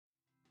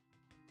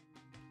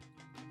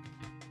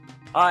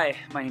Hi,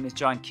 my name is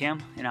John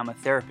Kim, and I'm a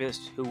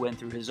therapist who went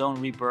through his own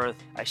rebirth.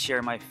 I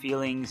share my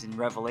feelings and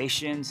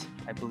revelations.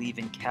 I believe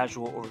in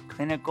casual over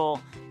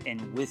clinical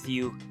and with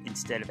you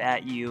instead of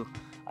at you.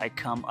 I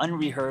come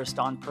unrehearsed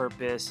on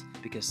purpose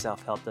because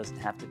self-help doesn't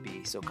have to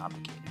be so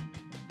complicated.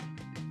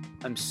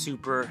 I'm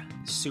super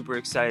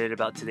excited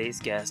about today's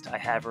guest. I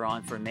have her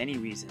on for many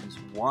reasons.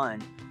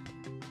 One,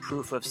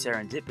 proof of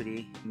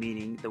serendipity,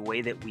 meaning the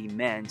way that we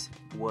met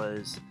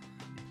was...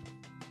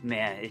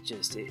 Man,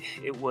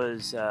 it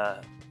was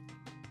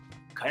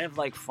kind of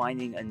like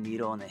finding a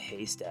needle in a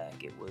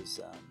haystack. It was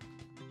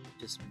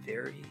just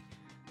very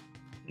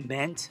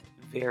I'm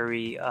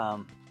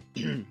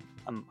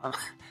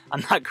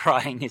not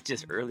crying. It's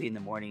just early in the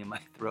morning and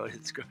my throat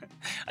is crying.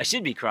 I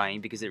should be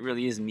crying because it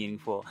really is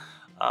meaningful.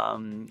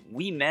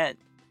 We met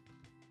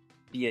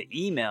via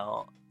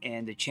email,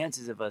 and the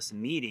chances of us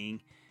meeting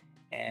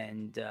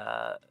and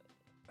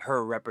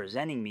her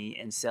representing me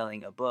and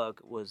selling a book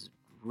was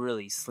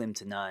really slim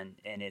to none,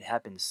 and it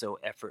happened so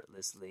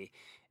effortlessly.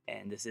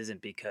 And this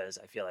isn't because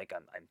I feel like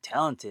I'm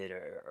talented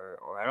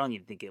or I don't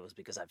even think it was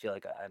because I feel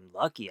like I'm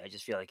lucky. I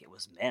just feel like it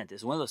was meant.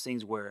 It's one of those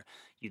things where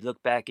you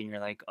look back and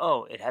you're like,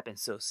 oh, it happened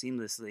so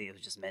seamlessly. It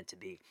was just meant to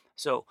be.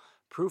 So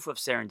proof of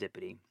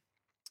serendipity,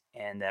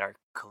 and that our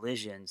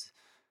collisions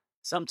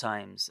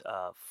sometimes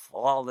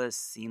flawless,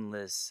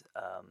 seamless,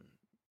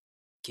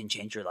 can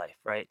change your life,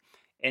 right?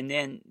 And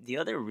then the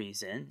other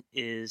reason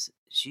is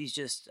she's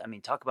just,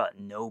 talk about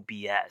no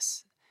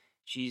BS.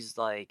 She's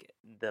like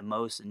the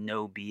most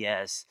no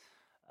BS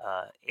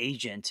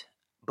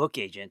book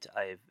agent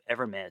I've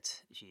ever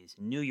met. She's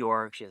New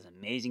York. She has an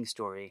amazing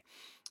story.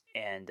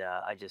 And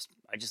I just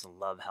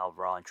love how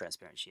raw and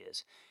transparent she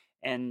is.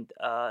 And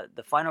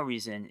the final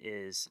reason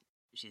is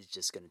she's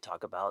just going to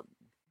talk about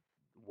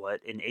what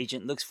an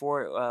agent looks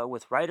for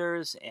with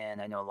writers. And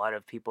I know a lot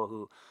of people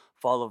who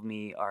follow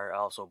me are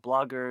also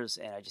bloggers,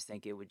 and I just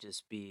think it would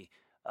just be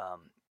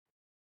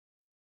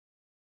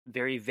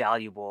very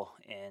valuable,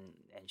 and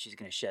she's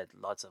going to shed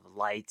lots of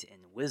light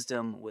and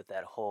wisdom with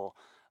that whole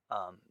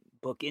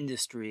book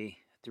industry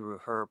through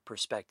her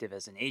perspective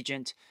as an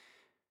agent.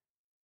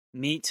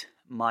 Meet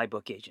my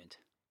book agent,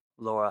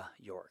 Laura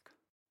Yorke.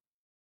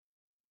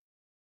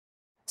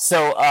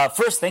 So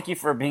first, thank you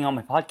for being on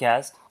my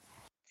podcast.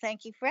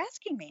 Thank you for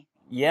asking me.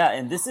 Yeah,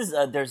 and this is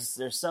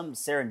there's some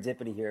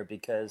serendipity here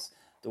because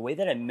the way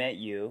that I met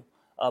you.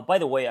 By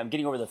the way, I'm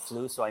getting over the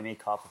flu, so I may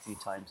cough a few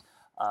times.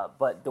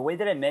 But the way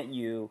that I met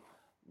you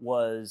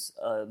was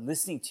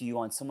listening to you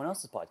on someone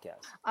else's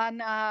podcast. On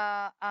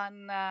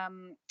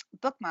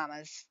Book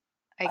Mamas,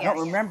 I guess. I don't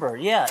remember.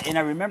 Yeah, and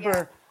I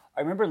remember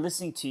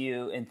listening to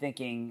you and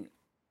thinking,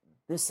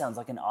 this sounds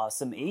like an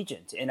awesome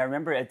agent. And I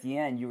remember at the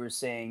end you were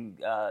saying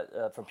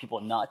for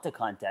people not to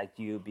contact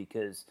you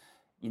because,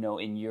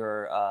 in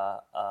your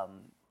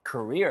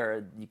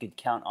career, you could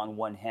count on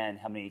one hand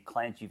how many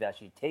clients you've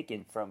actually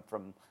taken from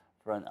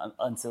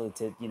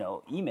unsolicited,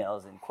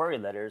 emails and query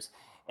letters.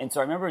 And so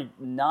I remember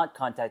not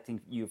contacting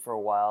you for a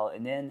while,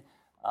 and then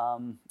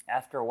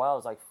after a while, I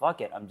was like,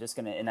 "Fuck it, I'm just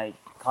gonna." And I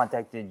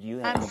contacted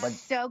you. I'm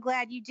so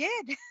glad you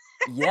did.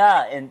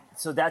 Yeah, and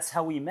so that's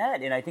how we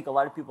met. And I think a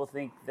lot of people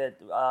think that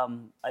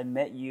I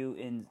met you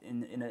in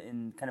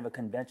kind of a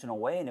conventional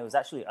way, and it was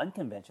actually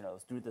unconventional. It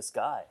was through the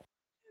sky.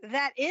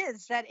 That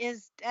is, and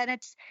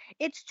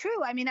it's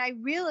true. I mean, I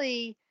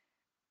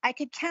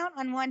could count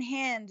on one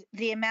hand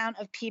the amount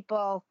of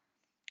people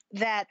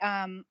that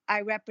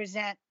I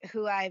represent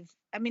who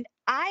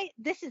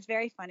this is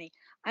very funny.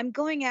 I'm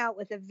going out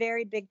with a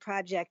very big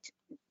project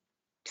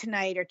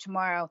tonight or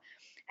tomorrow,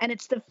 and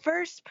it's the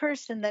first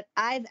person that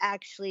I've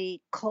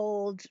actually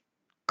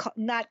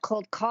not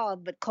cold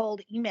called, but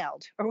cold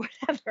emailed or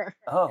whatever.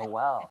 Oh,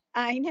 wow.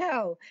 I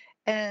know.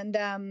 And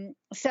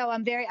so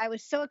I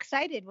was so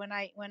excited when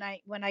I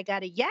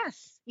got a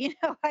yes,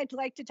 I'd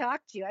like to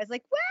talk to you. I was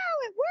like, wow,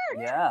 it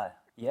worked. Yeah.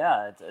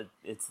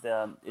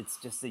 It's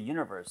just the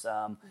universe.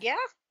 Yeah,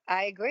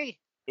 I agree.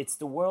 It's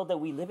the world that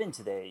we live in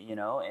today,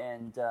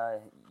 and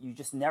you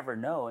just never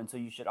know. And so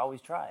you should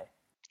always try.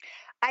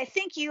 I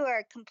think you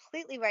are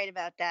completely right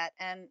about that.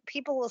 And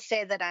people will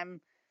say that I'm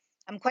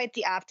quite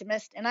the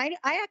optimist. And I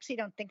actually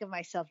don't think of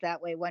myself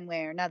that way one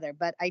way or another,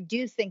 but I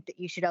do think that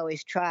you should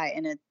always try.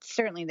 And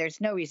certainly there's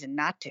no reason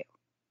not to.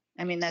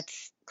 I mean,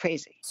 that's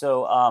crazy.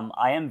 So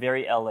I am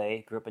very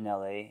LA, grew up in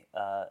LA.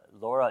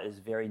 Laura is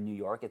very New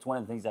York. It's one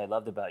of the things I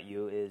loved about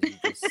you is you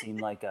just seem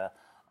like a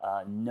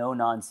no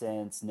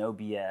nonsense, no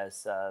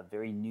BS,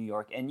 very New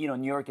York. And, New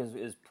York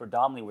is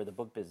predominantly where the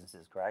book business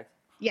is, correct?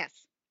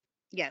 Yes.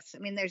 I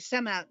mean, there's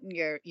some out in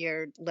your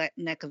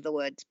neck of the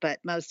woods,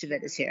 but most of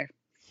it is here.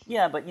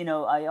 Yeah, but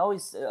I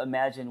always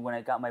imagined when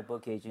I got my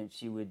book agent,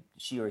 she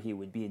or he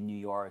would be in New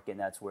York, and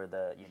that's where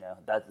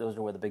those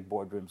are where the big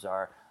boardrooms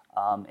are.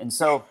 And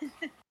so,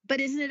 but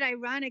isn't it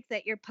ironic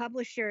that your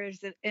publisher is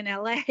in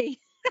LA?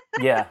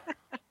 Yeah,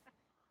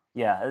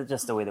 it's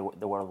just the way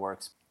the world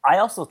works. I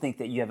also think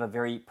that you have a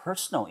very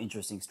personal,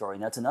 interesting story,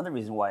 and that's another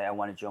reason why I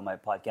wanted you on my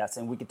podcast.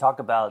 And we could talk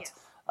about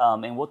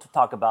And we'll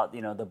talk about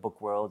the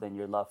book world and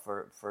your love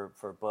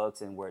for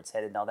books and where it's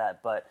headed and all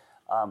that. But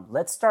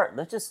let's start.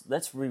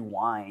 Let's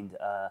rewind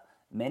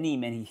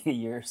many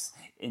years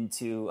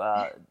into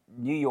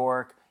New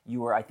York.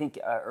 You were, I think,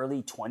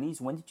 early 20s.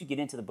 When did you get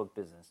into the book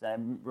business? I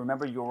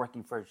remember you were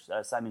working for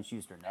Simon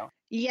Schuster, no?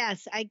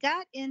 Yes, I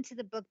got into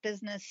the book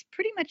business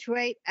pretty much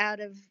right out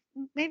of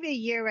maybe a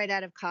year right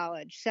out of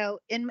college. So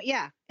in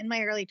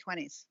my early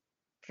 20s,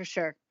 for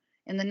sure.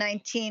 In the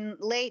 19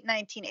 late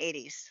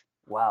 1980s.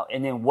 Wow.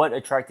 And then what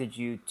attracted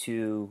you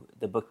to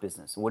the book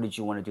business? What did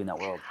you want to do in that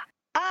world?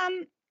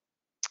 Um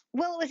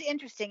well, it was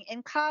interesting.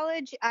 In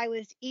college, I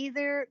was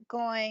either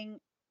going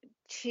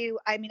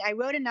I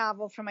wrote a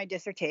novel for my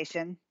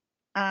dissertation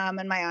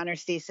and my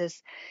honors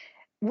thesis,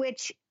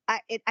 which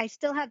I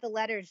still have the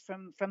letters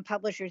from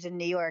publishers in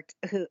New York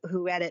who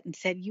read it and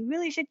said you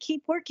really should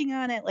keep working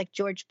on it, like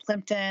George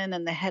Plimpton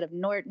and the head of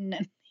Norton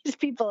and these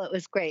people. It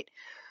was great.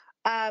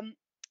 Um,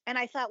 and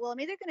I thought, well, I'm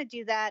either going to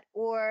do that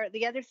or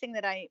the other thing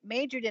that I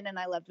majored in and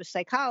I loved was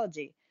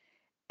psychology.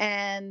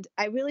 And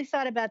I really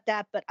thought about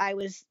that, but I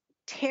was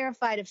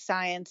terrified of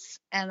science,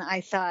 and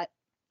I thought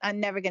I'm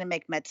never going to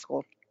make med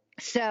school.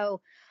 So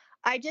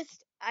I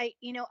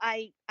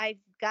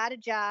got a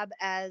job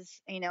as,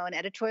 an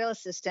editorial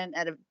assistant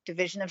at a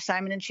division of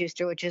Simon and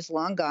Schuster, which is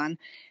long gone,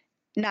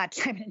 not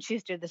Simon and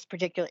Schuster, this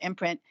particular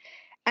imprint.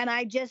 And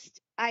I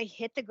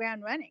hit the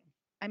ground running.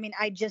 I mean,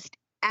 I just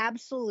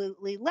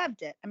absolutely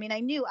loved it. I mean, I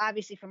knew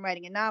obviously from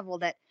writing a novel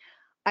that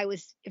I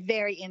was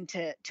very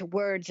into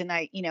words and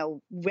I,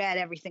 read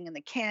everything in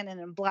the canon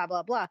and blah,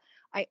 blah, blah.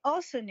 I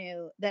also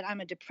knew that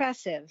I'm a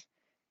depressive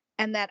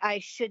and that I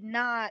should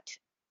not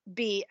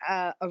be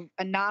a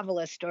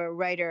novelist or a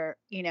writer,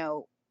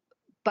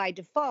 by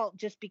default,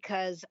 just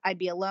because I'd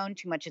be alone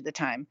too much of the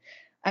time.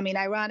 I mean,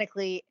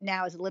 ironically,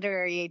 now as a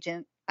literary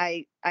agent,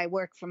 I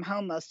work from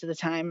home most of the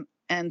time.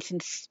 And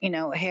since,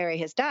 Harry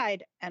has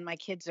died and my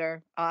kids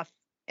are off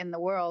in the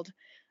world,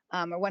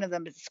 or one of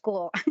them is at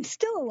school, I'm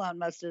still alone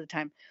most of the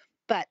time.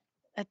 But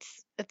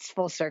it's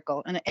full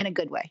circle in a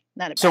good way,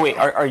 not a So bad wait,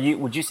 way. are you?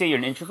 Would you say you're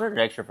an introvert or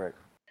extrovert?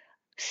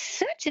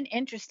 Such an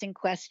interesting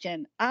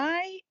question.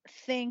 I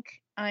think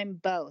I'm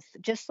both,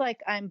 just like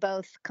I'm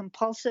both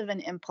compulsive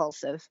and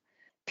impulsive.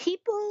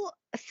 People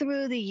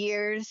through the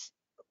years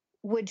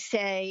would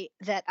say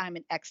that I'm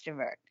an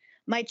extrovert.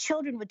 My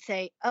children would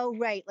say, "Oh,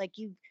 right, like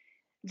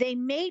they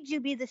made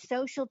you be the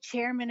social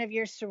chairman of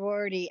your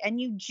sorority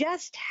and you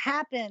just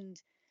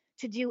happened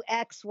to do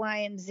X, Y,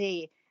 and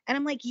Z." And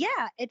I'm like,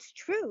 "Yeah, it's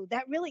true.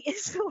 That really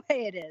is the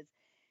way it is."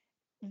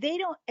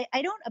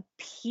 I don't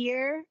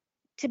appear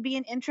to be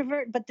an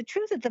introvert, but the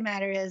truth of the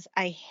matter is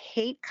I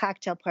hate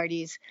cocktail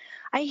parties.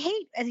 I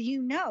hate, as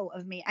you know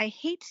of me, I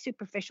hate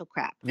superficial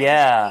crap. I just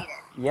Yeah, hate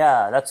it.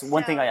 yeah. That's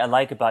one thing I So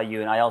like about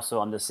you, and I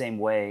also am the same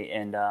way.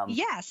 And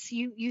yes,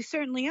 you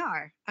certainly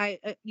are.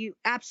 You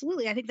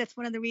absolutely. I think that's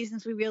one of the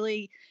reasons we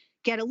really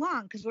get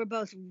along because we're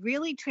both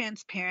really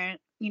transparent.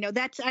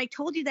 That's I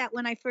told you that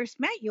when I first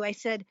met you. I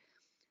said,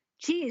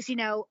 "Geez,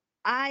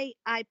 I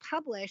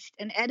published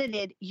and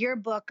edited your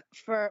book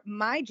for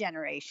my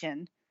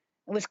generation.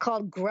 It was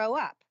called Grow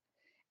Up."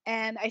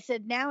 And I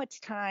said, "Now it's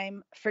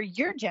time for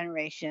your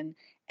generation."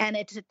 And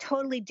it's a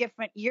totally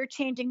different, you're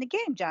changing the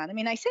game, John. I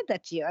mean, I said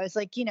that to you. I was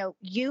like,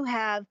 you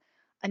have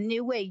a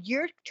new way.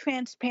 Your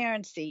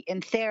transparency in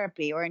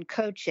therapy or in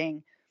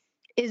coaching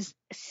is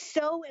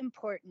so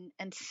important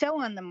and so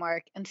on the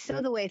mark and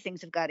so the way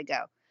things have got to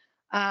go.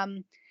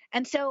 Um,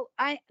 and so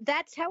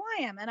that's how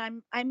I am.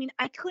 And I mean,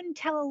 I couldn't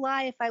tell a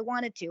lie if I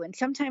wanted to. And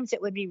sometimes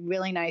it would be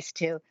really nice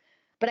to,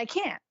 but I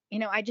can't,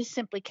 I just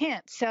simply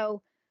can't.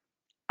 So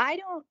I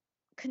don't,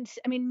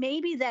 I mean,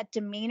 maybe that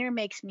demeanor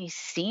makes me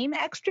seem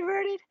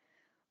extroverted,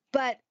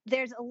 but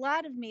there's a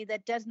lot of me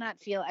that does not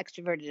feel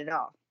extroverted at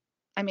all.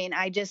 I mean,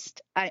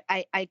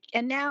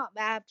 and now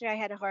after I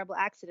had a horrible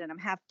accident, I'm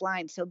half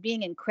blind. So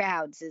being in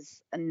crowds is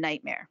a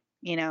nightmare.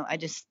 I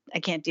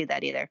can't do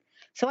that either.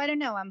 So I don't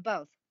know. I'm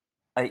both.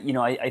 I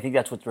think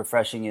that's what's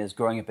refreshing is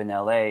growing up in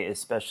LA,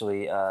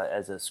 especially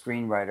as a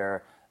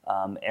screenwriter.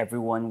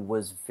 Everyone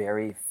was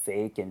very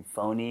fake and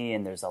phony,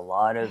 and there's a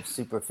lot of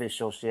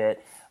superficial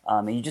shit.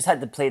 And you just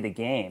had to play the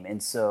game.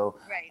 And so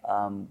Right.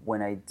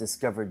 when I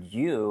discovered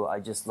you,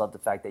 I just love the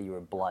fact that you were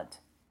blunt.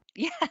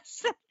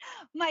 Yes.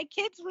 My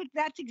kids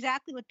that's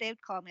exactly what they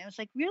would call me. I was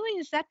like, really?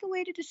 Is that the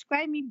way to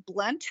describe me?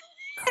 Blunt?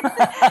 And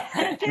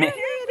apparently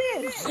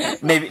it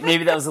is.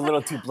 Maybe that was a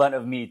little too blunt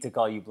of me to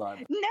call you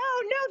blunt. No,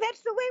 no,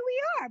 that's the way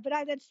we are.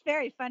 But that's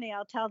very funny.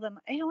 I'll tell them,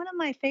 one of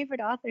my favorite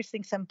authors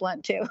thinks I'm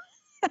blunt too.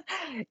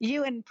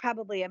 You and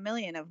probably a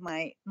million of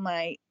my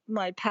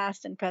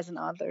past and present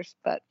authors.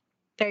 But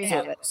there you So,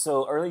 have it.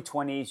 so early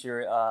 20s,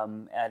 you're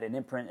at an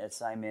imprint at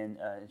Simon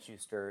and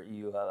Schuster.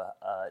 You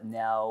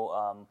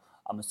now,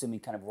 I'm assuming,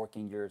 kind of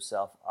working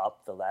yourself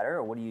up the ladder,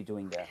 or what are you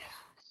doing there?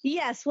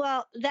 Yes,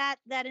 well, that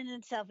in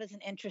itself is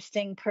an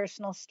interesting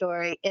personal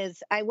story.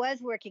 Is I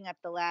was working up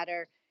the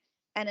ladder,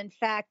 and in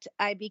fact,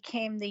 I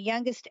became the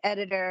youngest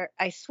editor.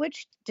 I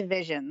switched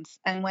divisions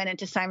and went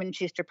into Simon and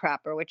Schuster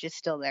proper, which is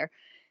still there.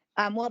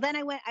 Well, then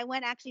I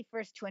went actually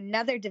first to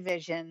another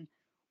division,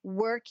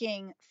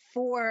 working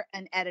for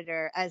an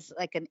editor as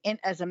like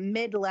as a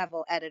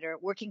mid-level editor,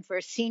 working for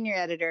a senior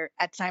editor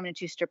at Simon and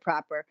Schuster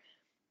proper.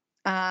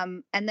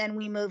 And then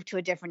we moved to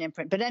a different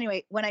imprint. But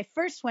anyway, when I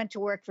first went to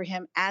work for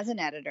him as an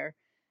editor,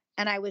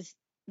 and I was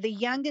the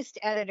youngest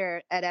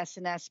editor at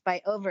SNS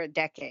by over a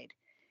decade.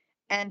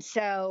 And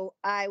so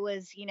I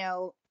was,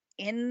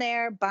 in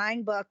there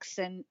buying books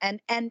and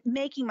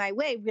making my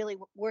way, really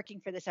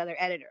working for this other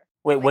editor.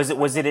 Wait, Like, was it so I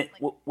was wasn't it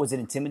like, was it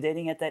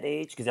intimidating at that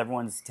age because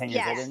everyone's 10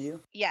 years older yes, than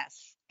you?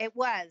 yes, it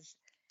was.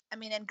 I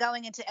mean, and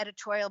going into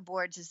editorial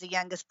boards as the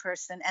youngest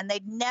person, and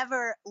they'd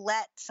never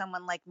let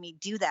someone like me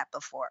do that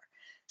before.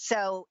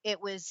 So it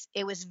was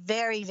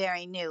very,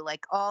 very new.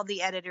 Like, all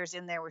the editors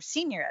in there were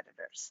senior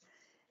editors.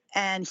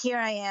 And here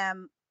I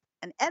am,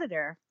 an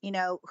editor,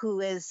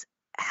 who is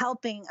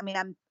helping. I mean,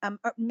 I'm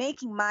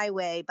making my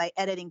way by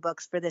editing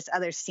books for this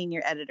other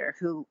senior editor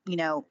who,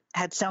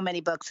 had so many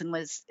books and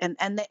was and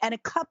a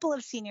couple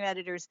of senior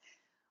editors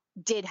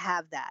did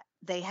have that.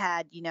 They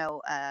had,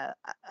 a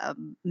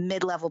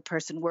mid-level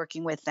person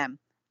working with them.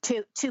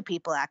 Two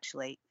people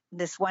actually.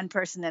 This one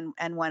person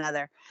and one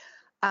other.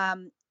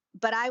 Um,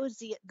 but I was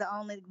the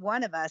only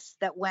one of us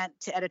that went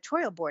to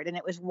editorial board, and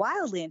it was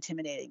wildly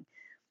intimidating.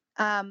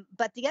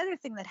 But the other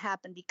thing that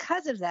happened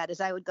because of that is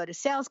I would go to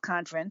sales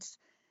conference,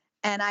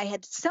 and I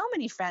had so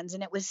many friends,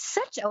 and it was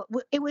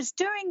it was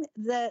during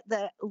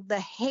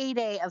the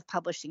heyday of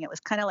publishing. It was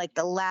kind of like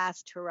the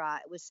last hurrah.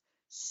 It was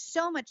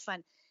so much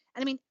fun.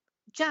 And I mean,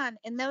 John,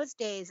 in those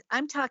days,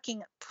 I'm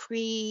talking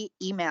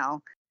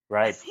pre-email. I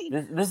Right.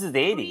 mean, This is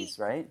the pre, 80s,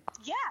 right?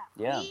 yeah,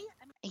 Yeah. I mean,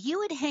 you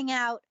would hang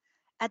out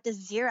at the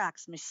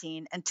Xerox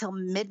machine until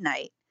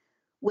midnight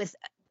with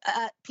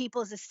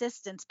people's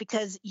assistants,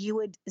 because you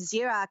would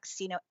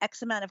Xerox,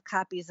 X amount of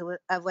copies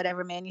of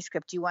whatever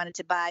manuscript you wanted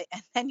to buy,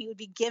 and then you would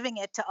be giving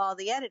it to all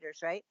the editors,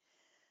 right?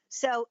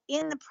 So,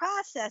 in the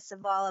process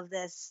of all of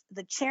this,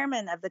 the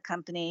chairman of the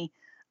company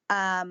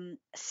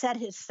set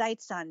his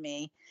sights on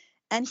me,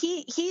 and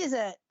he is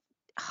a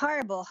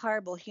horrible,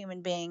 horrible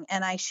human being,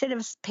 and I should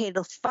have paid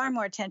far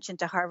more attention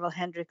to Harville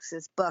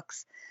Hendricks's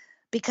books,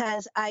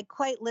 because I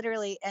quite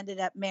literally ended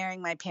up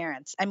marrying my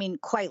parents. I mean,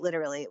 quite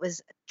literally. It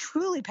was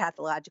truly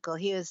pathological.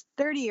 He was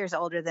 30 years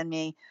older than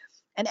me,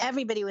 and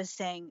everybody was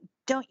saying,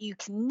 "Don't, you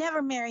can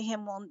never marry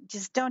him. Well,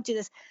 just don't do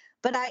this."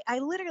 But I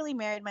literally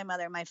married my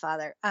mother and my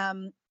father.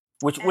 And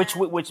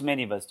Which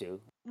many of us do.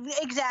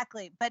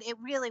 exactly. But it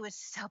really was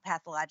so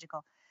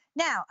pathological.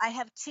 Now, I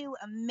have two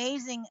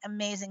amazing,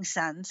 amazing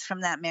sons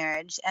from that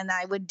marriage, and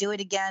I would do it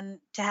again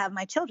to have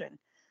my children.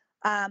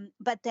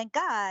 But thank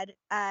God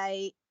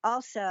I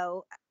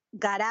also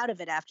got out of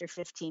it after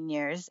 15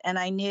 years, and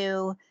I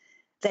knew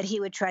that he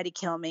would try to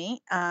kill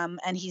me.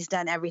 And he's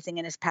done everything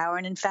in his power.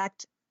 And in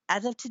fact,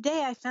 as of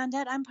today, I found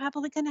out I'm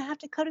probably going to have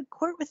to go to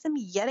court with him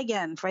yet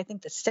again for, I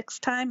think, the sixth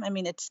time. I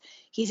mean,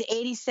 he's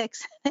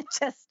 86. It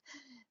just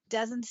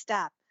doesn't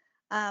stop.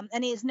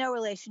 And he has no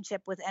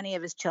relationship with any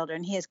of his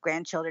children. He has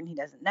grandchildren he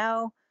doesn't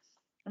know.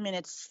 I mean,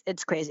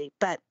 it's crazy.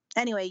 But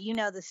anyway,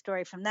 the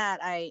story from that.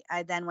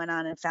 I then went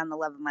on and found the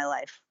love of my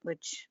life,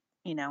 which,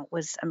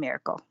 was a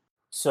miracle.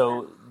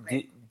 So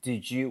Right.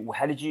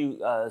 how did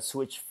you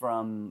switch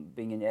from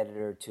being an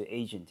editor to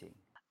agenting?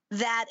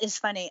 That is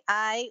funny.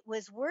 I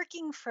was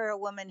working for a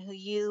woman who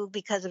you,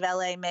 because of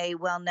LA, may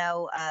well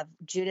know,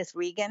 Judith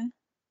Regan.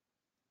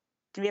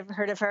 Have you ever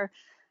heard of her?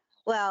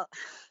 Well,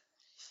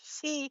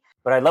 she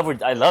But I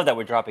is love that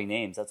we're dropping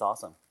names. That's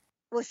awesome.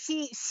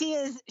 she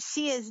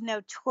is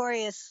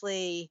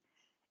notoriously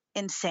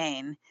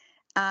insane.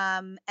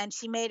 And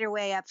she made her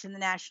way up from the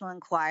National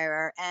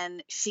Enquirer,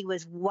 and she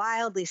was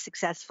wildly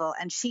successful.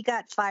 And she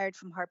got fired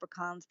from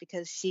HarperCollins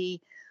because she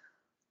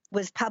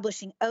was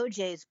publishing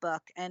OJ's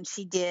book, and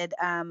she did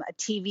a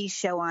TV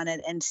show on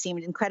it and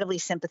seemed incredibly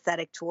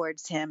sympathetic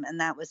towards him, and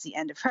that was the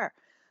end of her.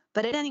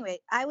 But at any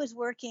rate, I was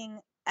working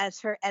as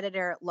her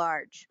editor at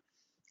large,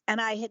 and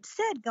I had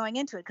said going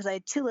into it, because I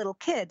had two little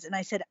kids, and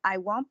I said, I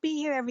won't be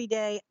here every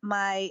day.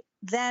 My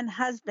then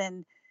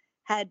husband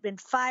had been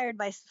fired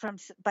by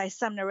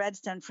Sumner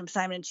Redstone from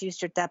Simon and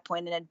Schuster at that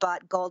point, and had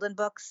bought Golden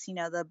Books,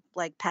 the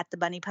like Pat the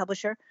Bunny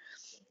publisher.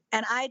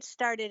 And I'd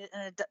started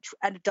an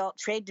adult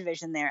trade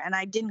division there, and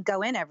I didn't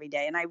go in every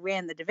day, and I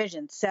ran the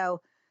division.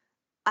 So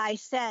I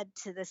said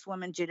to this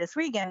woman, Judith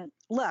Regan,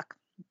 look,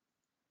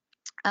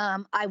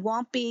 I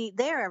won't be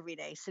there every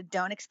day, so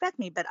don't expect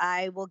me, but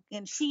I will.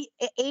 And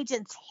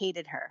agents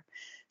hated her.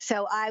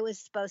 So I was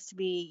supposed to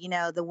be,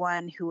 the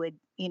one who would,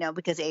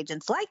 because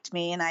agents liked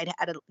me, and I'd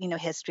had a,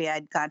 history.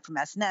 I'd gone from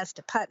SNS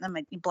to Putnam,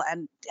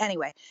 and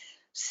anyway.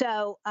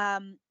 So I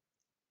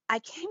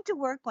came to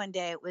work one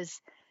day. It was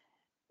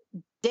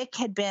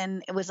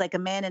like a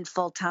man in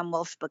full Tom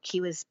Wolfe's book.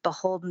 He was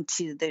beholden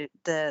to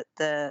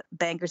the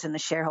bankers and the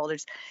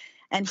shareholders.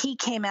 And he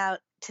came out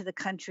to the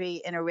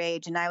country in a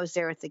rage, and I was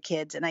there with the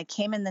kids. And I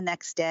came in the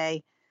next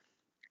day,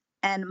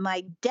 and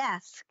my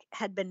desk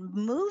had been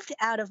moved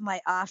out of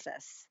my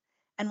office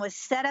and was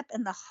set up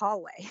in the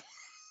hallway.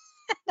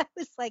 I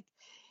was like,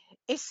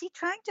 is she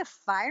trying to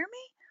fire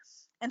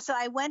me? And so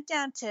I went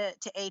down to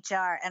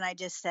HR and I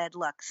just said,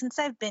 look, since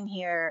I've been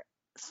here,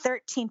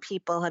 13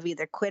 people have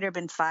either quit or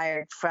been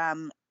fired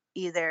from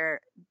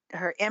either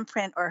her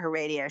imprint or her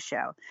radio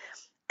show.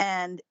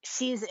 And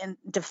she's in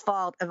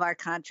default of our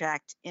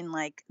contract in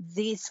like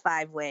these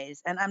 5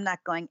 ways. And I'm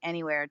not going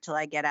anywhere until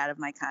I get out of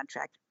my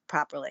contract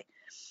properly.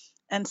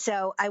 And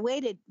so I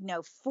waited,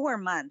 4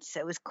 months.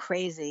 It was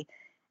crazy.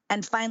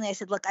 And finally, I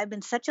said, look, I've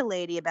been such a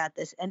lady about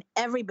this. And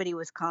everybody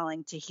was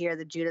calling to hear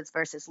the Judith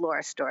versus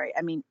Laura story.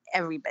 I mean,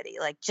 everybody.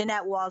 Like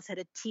Jeanette Walls had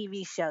a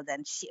TV show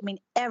then.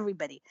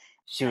 Everybody.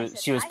 She And I was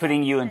said, she was I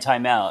putting haven't you in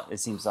said, timeout. It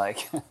seems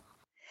like.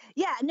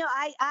 yeah, no,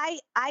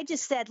 I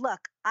just said, look,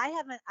 I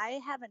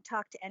haven't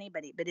talked to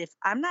anybody, but if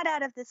I'm not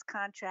out of this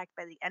contract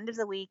by the end of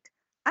the week,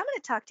 I'm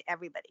going to talk to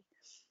everybody.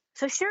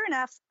 So sure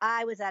enough,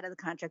 I was out of the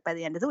contract by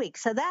the end of the week.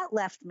 So that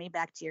left me,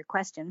 back to your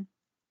question,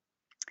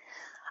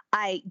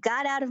 I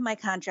got out of my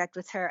contract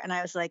with her and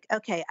I was like,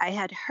 okay, I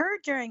had her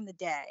during the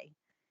day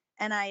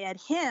and I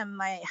had him,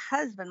 my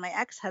husband, my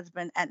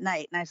ex-husband, at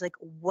night. And I was like,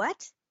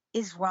 what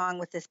is wrong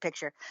with this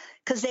picture?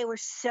 Because they were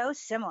so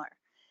similar.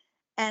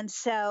 And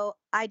so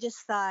I just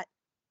thought,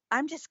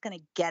 I'm just going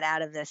to get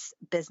out of this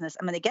business.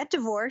 I'm going to get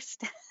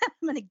divorced.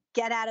 I'm going to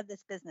get out of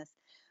this business.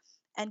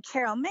 And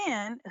Carol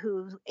Mann,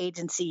 whose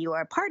agency you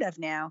are a part of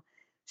now,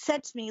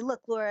 said to me,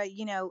 look, Laura,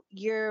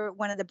 you're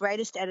one of the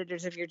brightest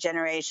editors of your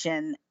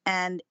generation.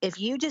 And if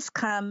you just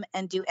come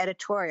and do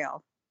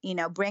editorial,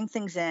 bring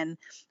things in,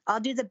 I'll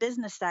do the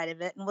business side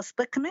of it and we'll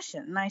split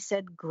commission. And I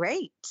said,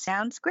 great,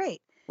 sounds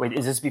great. Wait,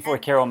 is this before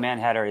And Carol Mann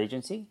had her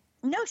agency?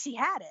 no, she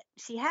had it.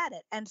 She had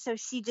it. And so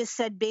she just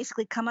said,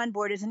 basically, come on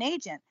board as an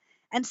agent.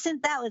 And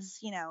since that was,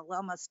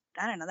 almost,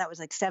 I don't know, that was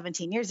like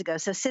 17 years ago.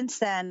 So since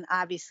then,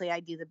 obviously, I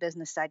do the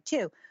business side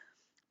too.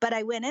 But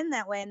I went in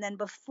that way. And then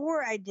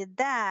before I did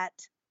that,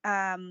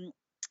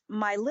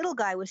 my little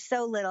guy was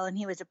so little and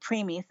he was a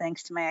preemie,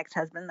 thanks to my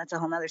ex-husband. That's a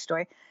whole nother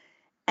story.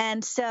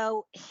 And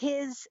so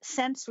his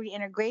sensory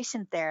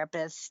integration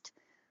therapist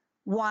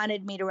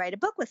wanted me to write a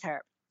book with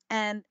her.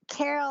 And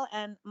Carol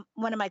and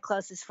one of my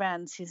closest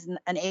friends, who's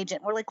an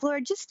agent, were like,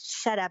 Laura, just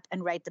shut up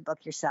and write the book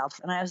yourself.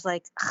 And I was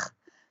like,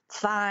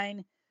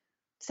 fine.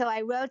 So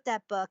I wrote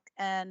that book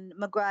and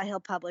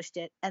McGraw-Hill published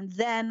it. And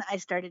then I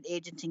started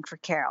agenting for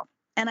Carol.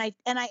 And I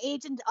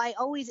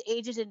always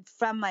agented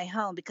from my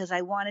home because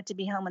I wanted to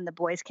be home when the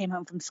boys came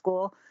home from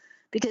school.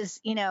 Because,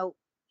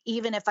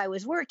 even if I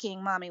was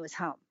working, mommy was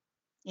home,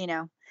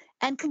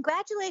 And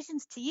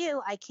congratulations to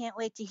you. I can't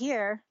wait to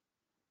hear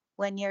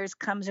when yours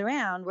comes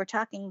around. We're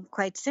talking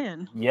quite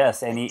soon.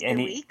 Yes, Like any 2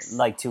 weeks.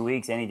 like 2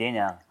 weeks, any day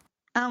now.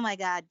 Oh my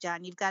God,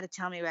 John, you've got to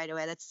tell me right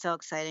away. That's so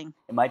exciting.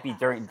 It might be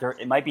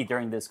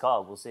during this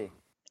call. We'll see.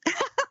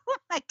 Oh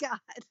my God.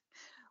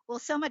 Well,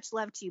 so much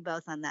love to you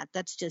both on that.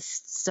 That's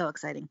just so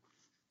exciting.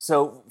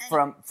 So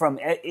Anyway, from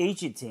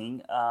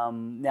agenting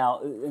now,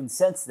 and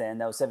since then,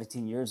 that was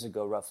 17 years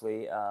ago,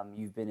 roughly.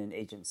 You've been an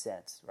agent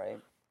since, right?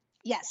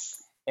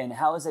 yes. And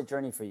how is that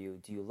journey for you?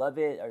 Do you love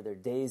it? Are there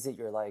days that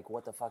you're like,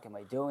 "What the fuck am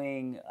I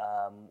doing?"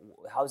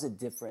 How is it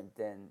different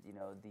than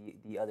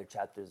the other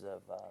chapters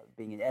of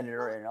being an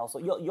editor, and also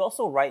you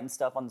also write and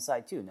stuff on the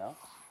side too, no?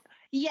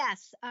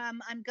 Yes.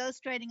 I'm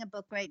ghostwriting a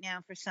book right now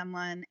for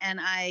someone, and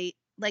I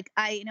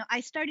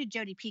started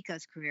Jodi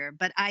Picoult's career,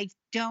 but I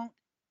don't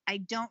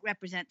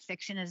represent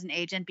fiction as an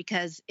agent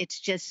because it's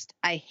just,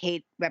 I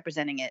hate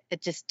representing it.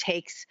 It just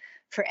takes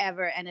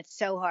forever and it's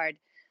so hard.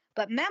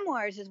 But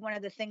memoirs is one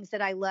of the things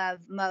that I love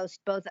most,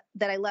 both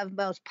that I love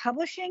most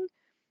publishing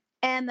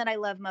and that I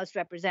love most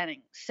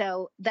representing.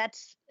 So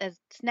that's, as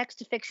next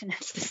to fiction,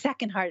 it's the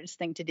second hardest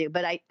thing to do,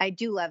 but I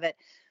do love it.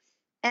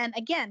 And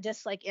again,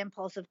 just like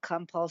impulsive,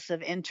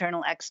 compulsive,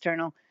 internal,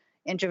 external,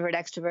 introvert,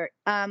 extrovert,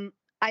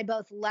 I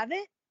both love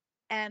it,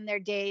 and there are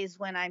days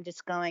when I'm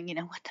just going,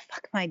 what the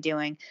fuck am I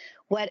doing?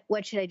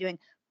 What should I doing?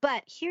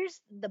 But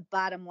here's the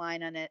bottom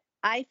line on it.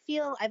 I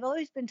feel I've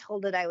always been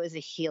told that I was a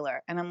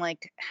healer, and I'm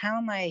like, how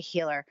am I a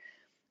healer?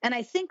 And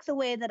I think the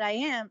way that I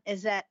am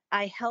is that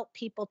I help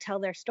people tell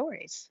their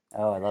stories.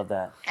 Oh, I love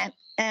that.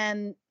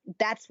 And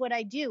that's what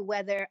I do,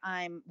 whether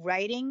I'm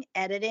writing,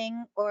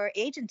 editing, or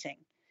agenting.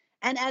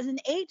 And as an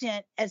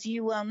agent, as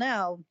you well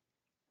know,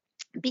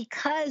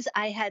 because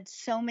I had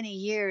so many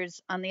years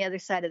on the other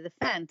side of the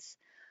fence,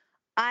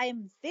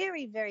 I'm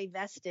very, very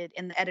vested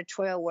in the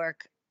editorial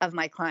work of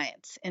my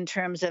clients in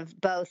terms of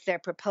both their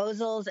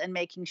proposals and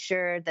making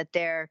sure that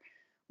they're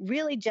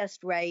really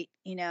just right,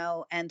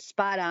 and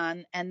spot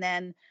on. And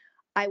then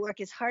I work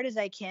as hard as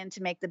I can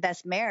to make the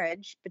best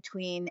marriage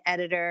between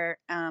editor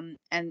and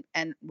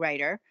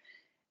writer.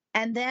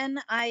 And then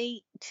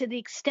to the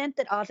extent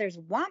that authors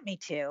want me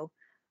to,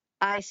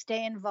 I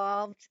stay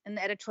involved in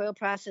the editorial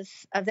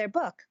process of their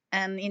book.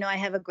 And, I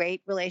have a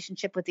great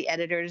relationship with the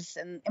editors.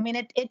 And I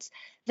mean, it's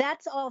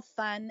that's all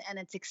fun and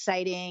it's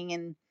exciting.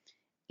 And,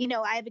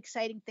 I have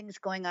exciting things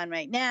going on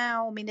right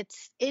now. I mean,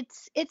 it's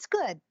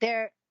good.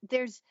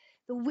 There's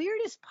the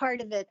weirdest part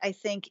of it, I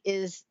think,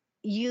 is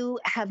you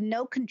have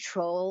no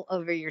control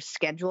over your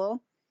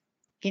schedule.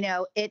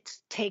 it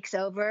takes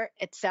over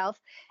itself.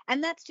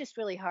 And that's just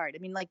really hard. I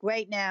mean, like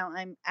right now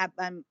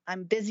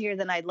I'm busier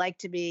than I'd like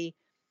to be.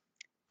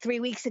 3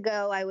 weeks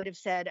ago, I would have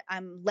said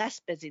I'm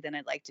less busy than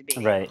I'd like to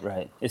be. Right,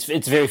 right. It's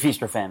very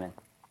feast or famine.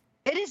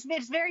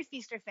 It's very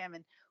feast or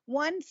famine.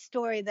 One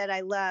story that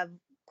I love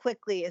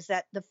quickly is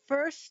that the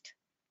first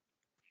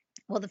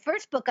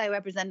book I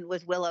represented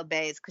was Willow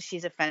Bay's because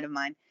she's a friend of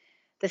mine.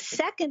 The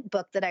second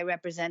book that I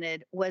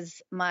represented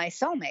was my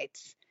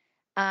soulmates.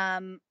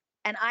 Um,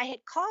 and I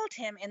had called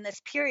him in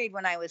this period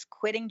when I was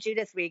quitting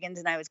Judith Regan's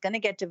and I was going to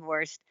get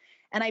divorced.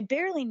 And I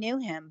barely knew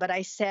him, but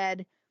I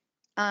said,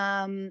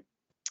 um,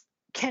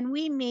 can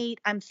we meet?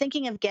 I'm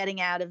thinking of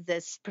getting out of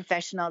this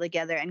profession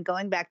altogether and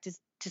going back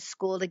to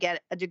school to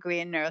get a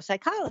degree in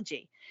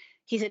neuropsychology.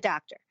 He's a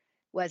doctor,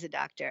 was a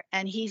doctor.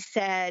 And he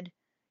said,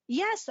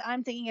 yes,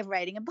 I'm thinking of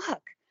writing a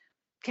book.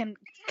 Can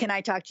can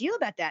I talk to you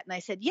about that? And I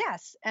said,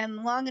 yes.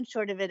 And long and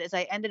short of it is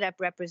I ended up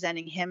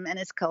representing him and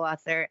his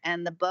co-author.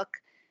 And the book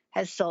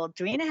has sold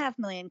 3.5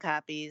 million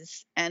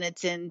copies and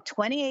it's in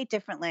 28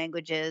 different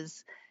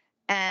languages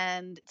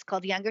and it's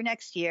called Younger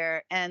Next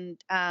Year. And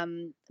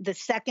the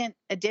second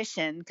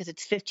edition, because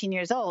it's 15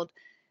 years old,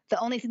 the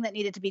only thing that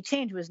needed to be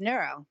changed was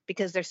neuro,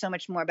 because there's so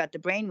much more about the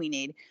brain we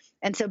need.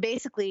 And so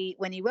basically,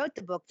 when he wrote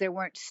the book, there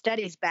weren't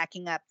studies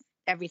backing up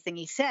everything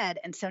he said.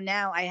 And so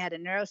now I had a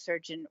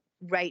neurosurgeon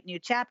write new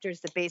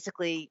chapters that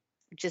basically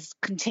just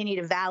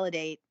continue to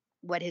validate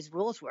what his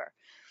rules were.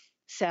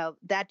 So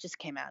that just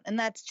came out, and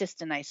that's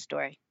just a nice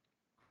story.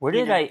 Where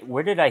did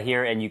I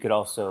hear? And you could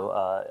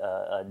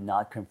also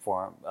not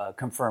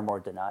confirm or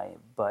deny.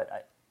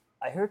 But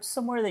I heard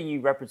somewhere that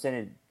you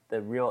represented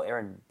the real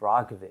Aaron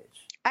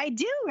Brockovich. I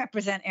do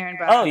represent Aaron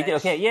Oh, you did? Brockovich.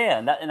 Okay, yeah,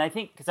 and I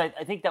think because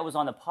I think that was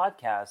on the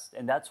podcast,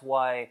 and that's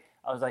why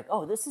I was like,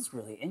 oh, this is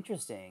really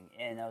interesting,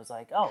 and I was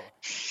like, oh,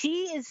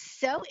 She is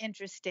so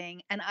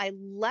interesting and I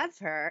love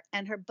her.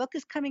 And her book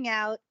is coming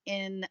out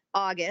in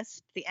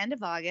August, the end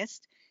of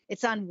August.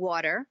 It's on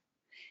water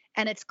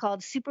and it's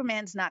called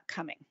Superman's Not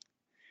Coming.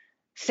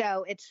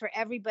 So it's for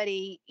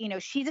everybody.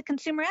 She's a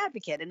consumer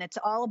advocate and it's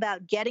all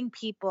about getting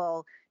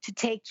people to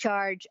take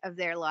charge of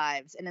their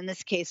lives. And in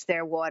this case,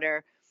 their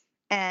water,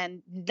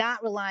 and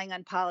not relying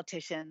on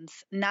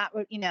politicians,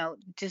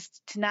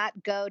 just to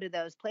not go to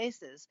those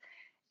places.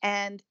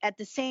 And at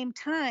the same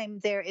time,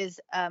 there is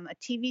a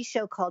TV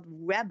show called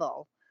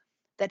Rebel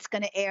that's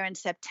going to air in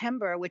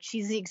September, which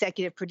she's the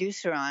executive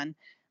producer on,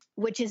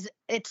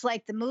 it's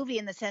like the movie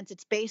in the sense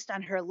it's based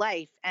on her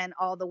life and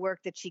all the work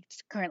that she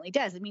currently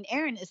does. I mean,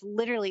 Erin is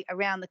literally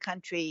around the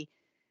country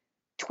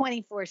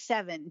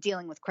 24/7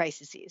 dealing with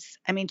crises.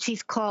 I mean,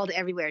 she's called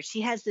everywhere.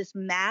 She has this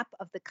map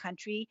of the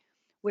country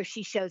where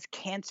she shows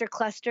cancer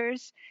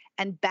clusters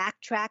and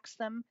backtracks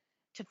them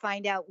to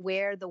find out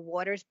where the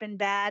water's been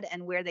bad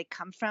and where they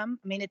come from.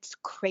 I mean, it's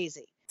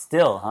crazy.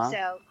 still, huh?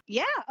 So,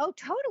 yeah, oh,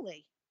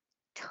 totally.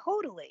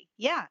 Totally.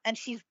 Yeah. And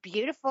she's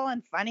beautiful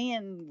and funny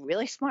and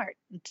really smart.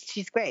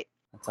 She's great.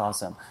 That's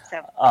awesome.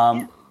 So,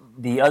 yeah.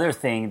 The other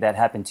thing that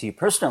happened to you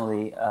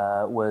personally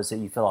was that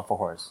you fell off a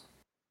horse.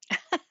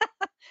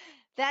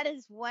 That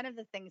is one of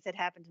the things that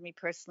happened to me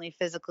personally,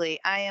 physically.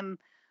 I'm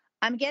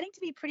getting to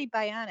be pretty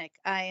bionic.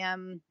 I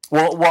am.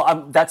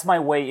 That's my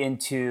way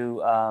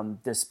into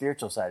the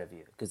spiritual side of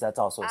you, because that's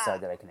also a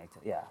side that I connect to.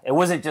 Yeah, it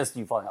wasn't just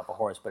you falling off a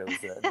horse, but it was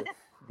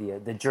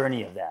the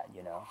journey of that.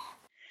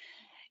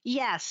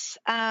 Yes.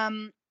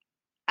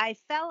 I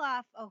fell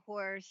off a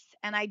horse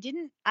and I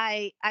didn't,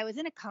 I was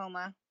in a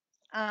coma.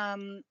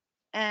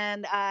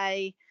 And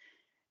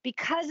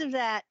because of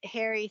that,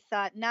 Harry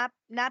thought not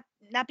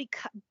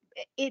because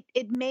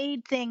it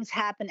made things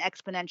happen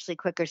exponentially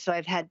quicker. So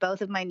I've had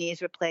both of my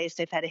knees replaced.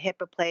 I've had a hip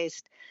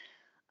replaced.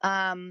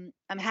 I'm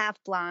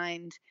half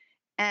blind.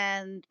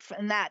 And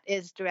that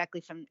is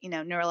directly from,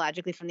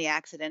 neurologically from the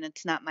accident.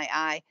 It's not my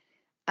eye.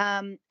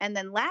 And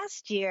then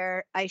last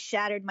year I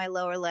shattered my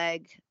lower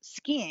leg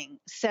skiing.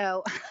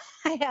 So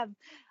I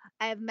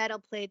have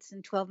metal plates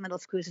and 12 metal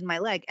screws in my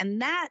leg.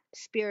 And that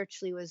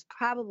spiritually was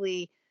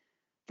probably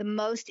the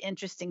most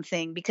interesting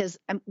thing, because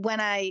when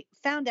I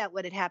found out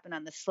what had happened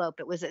on the slope,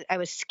 I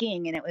was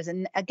skiing and it was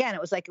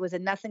it was a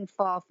nothing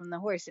fall from the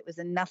horse. It was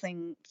a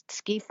nothing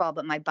ski fall,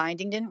 but my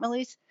binding didn't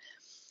release.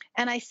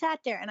 And I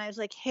sat there and I was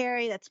like,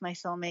 Harry, that's my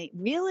soulmate.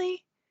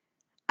 Really?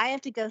 I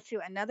have to go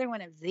through another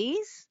one of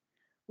these?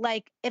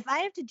 Like, if I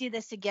have to do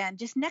this again,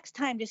 just next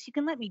time, just you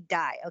can let me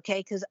die, okay?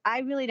 Because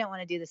I really don't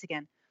want to do this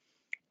again.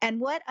 And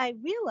what I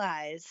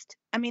realized,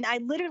 I mean, I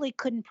literally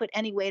couldn't put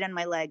any weight on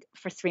my leg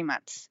for 3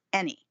 months,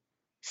 any.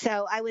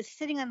 So I was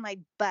sitting on my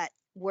butt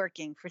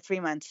working for 3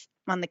 months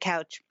on the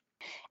couch.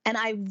 And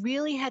I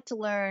really had to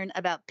learn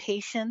about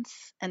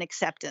patience and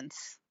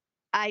acceptance.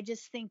 I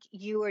just think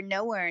you are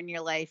nowhere in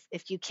your life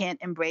if you can't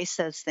embrace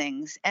those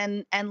things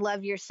and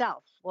love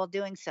yourself while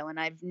doing so. And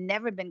I've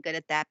never been good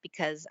at that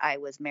because I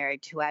was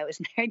married to who I was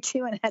married to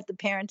and had the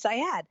parents I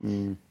had.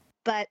 Mm.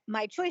 But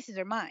my choices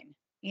are mine,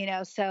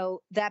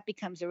 so that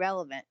becomes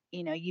irrelevant.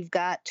 You've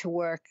got to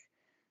work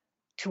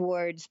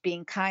towards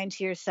being kind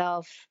to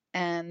yourself.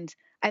 And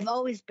I've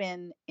always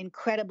been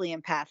incredibly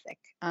empathic.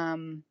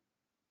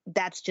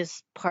 that's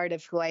just part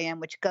of who I am,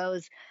 which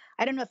goes,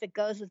 I don't know if it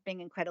goes with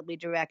being incredibly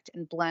direct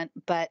and blunt,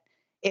 but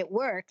it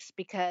works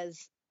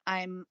because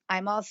I'm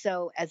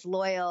also as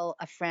loyal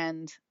a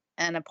friend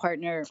and a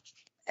partner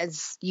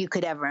as you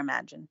could ever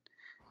imagine.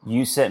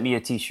 You sent me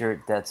a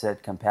T-shirt that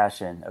said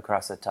 "compassion"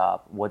 across the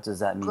top. What does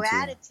that mean to you?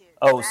 Gratitude,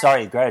 Oh,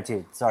 sorry,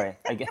 gratitude. gratitude. Sorry,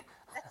 That's it.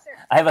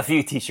 I have a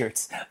few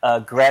T-shirts.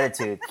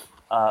 Gratitude.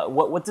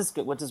 What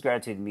does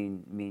gratitude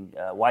mean?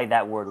 Why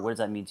that word? What does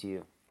that mean to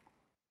you?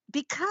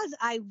 Because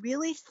I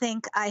really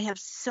think I have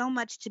so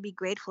much to be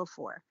grateful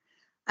for.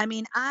 I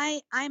mean,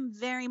 I'm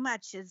very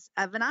much as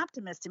of an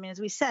optimist. I mean, as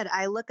we said,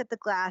 I look at the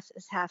glass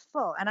as half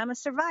full, and I'm a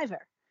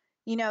survivor.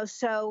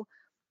 So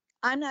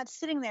I'm not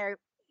sitting there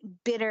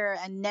bitter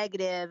and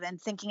negative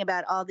and thinking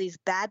about all these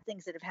bad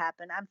things that have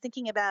happened. I'm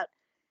thinking about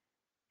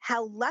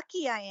how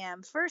lucky I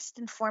am, first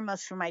and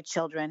foremost, for my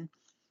children.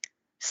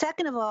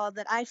 Second of all,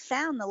 that I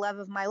found the love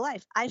of my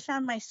life. I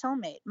found my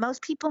soulmate.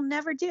 Most people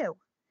never do.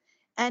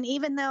 And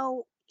even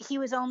though he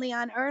was only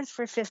on earth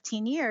for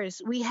 15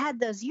 years, we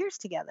had those years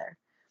together.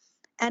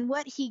 And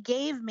what he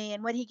gave me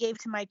and what he gave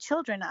to my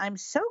children, I'm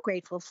so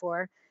grateful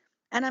for.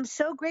 And I'm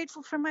so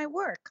grateful for my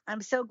work.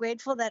 I'm so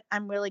grateful that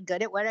I'm really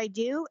good at what I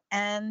do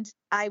and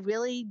I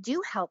really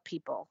do help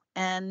people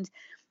and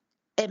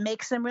it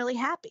makes them really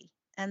happy.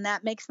 And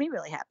that makes me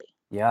really happy.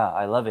 Yeah,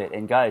 I love it.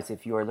 And guys,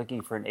 if you are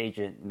looking for an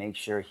agent, make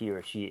sure he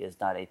or she is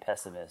not a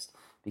pessimist,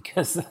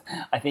 because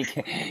I think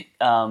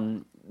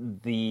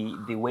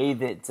the way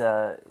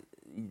that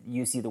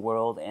you see the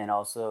world, and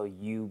also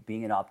you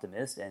being an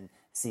optimist and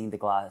seeing the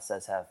glass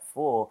as half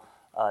full,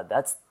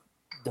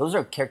 those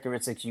are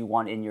characteristics you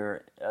want in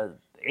your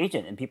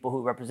agent and people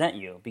who represent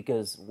you.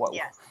 Because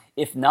Yes.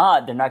 if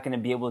not, they're not going to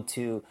be able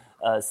to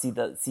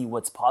see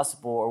what's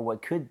possible or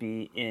what could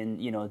be in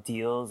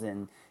deals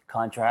and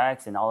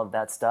contracts and all of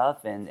that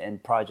stuff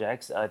and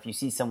projects. If you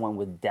see someone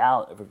with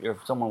doubt,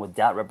 if someone with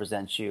doubt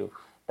represents you,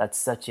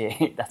 that's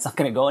that's not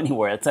going to go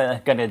anywhere. That's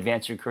not going to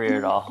advance your career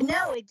at all.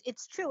 No,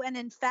 it's true. And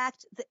in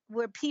fact,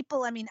 where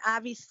people, I mean,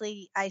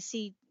 obviously, I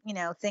see,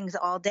 things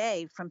all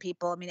day from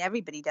people. I mean,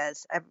 everybody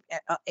does,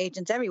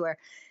 agents everywhere.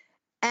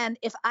 And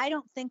if I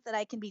don't think that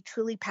I can be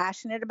truly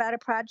passionate about a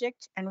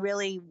project and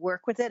really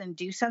work with it and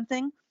do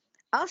something,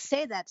 I'll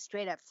say that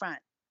straight up front.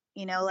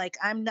 Like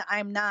I'm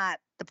not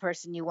the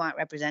person you want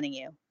representing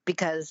you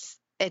because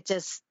it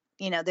just,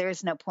 there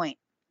is no point.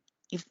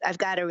 I've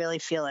got to really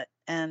feel it,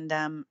 and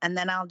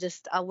then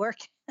I'll work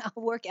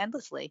I'll work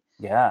endlessly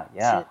Yeah,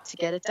 yeah. to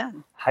get it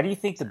done. How do you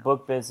think the So.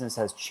 book business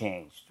has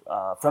changed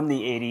from the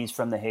 '80s,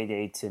 from the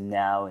heyday to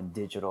now, and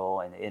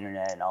digital and the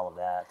internet and all of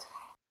that?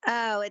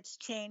 Oh, it's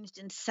changed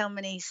in so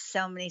many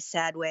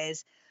sad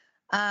ways.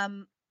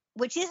 Um,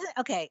 which isn't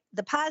okay.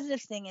 The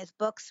positive thing is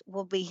books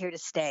will be here to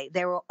stay.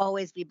 There will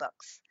always be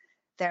books.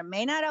 There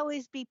may not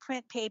always be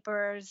print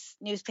papers,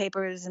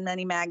 newspapers, and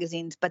many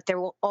magazines, but there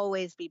will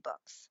always be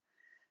books.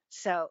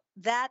 So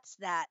that's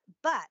that.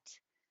 But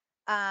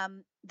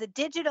the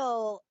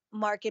digital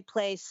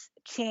marketplace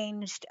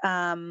changed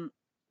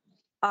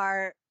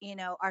our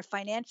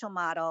financial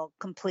model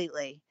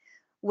completely,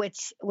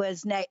 which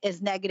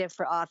is negative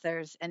for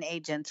authors and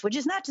agents, which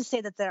is not to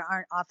say that there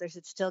aren't authors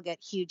that still get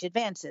huge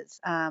advances.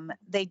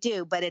 They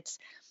do, but it's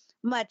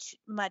much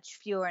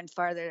fewer and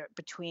farther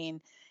between.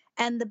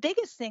 And the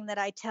biggest thing that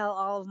I tell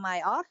all of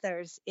my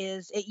authors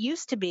is it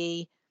used to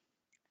be,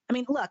 I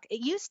mean, look,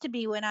 it used to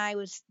be when I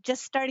was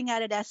just starting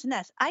out at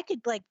SNS, I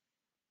could like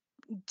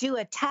do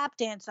a tap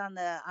dance on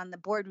the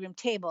boardroom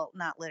table,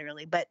 not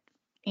literally, but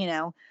you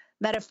know,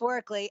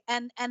 metaphorically,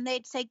 and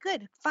they'd say,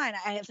 "Good, fine."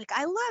 I was like,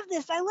 I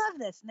love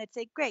this," and they'd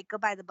say, "Great, go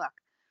buy the book."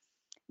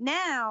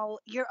 Now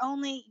you're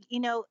only,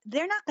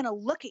 they're not going to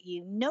look at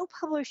you. No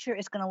publisher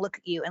is going to look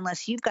at you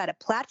unless you've got a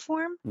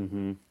platform,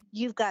 Mm-hmm.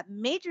 you've got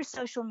major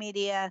social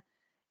media,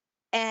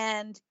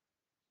 and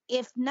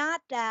if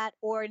not that,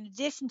 or in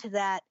addition to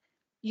that,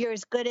 you're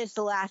as good as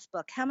the last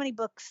book. How many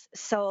books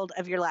sold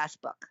of your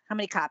last book? How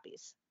many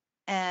copies?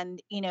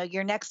 And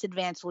your next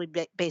advance will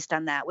be based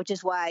on that, which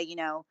is why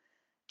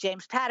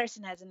James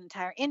Patterson has an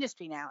entire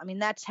industry now. I mean,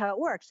 that's how it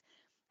works.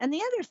 And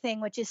the other thing,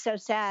 which is so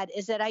sad,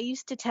 is that I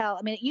used to tell.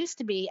 I mean, it used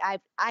to be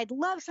I'd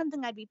love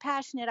something, I'd be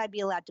passionate, I'd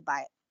be allowed to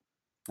buy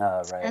it,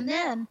 Right. and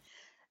then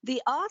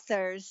the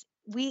authors,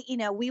 we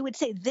would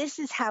say, this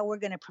is how we're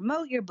going to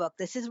promote your book,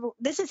 this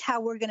is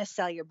how we're going to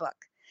sell your book.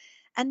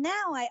 And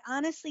now I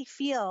honestly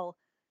feel,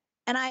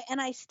 and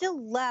I still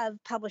love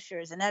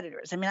publishers and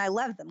editors. I mean, I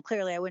love them.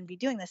 Clearly, I wouldn't be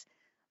doing this,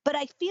 but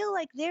I feel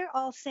like they're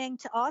all saying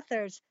to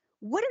authors,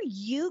 "What are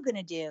you going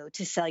to do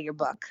to sell your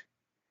book?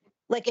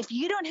 Like, if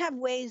you don't have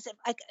ways,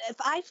 if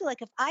I feel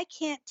like if I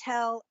can't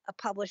tell a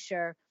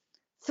publisher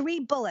 3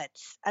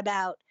 bullets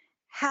about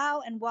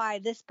how and why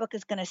this book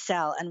is going to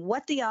sell and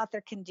what the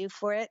author can do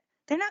for it,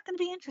 they're not going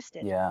to be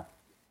interested." Yeah.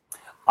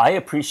 I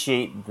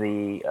appreciate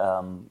the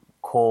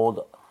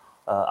cold,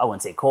 I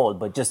wouldn't say cold,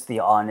 but just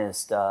the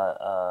honest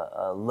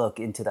look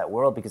into that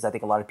world, because I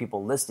think a lot of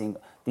people listening,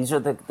 these are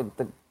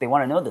they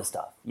want to know this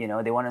stuff. They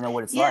want to know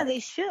what it's Yeah, like. they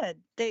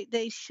should.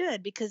 They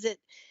should, because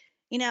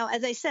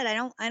as I said,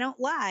 I don't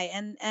lie.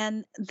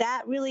 And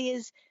that really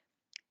is,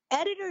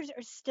 editors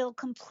are still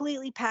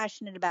completely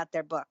passionate about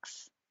their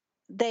books.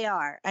 They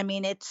are. I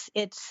mean, it's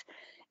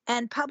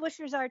and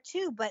publishers are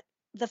too, but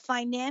the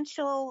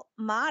financial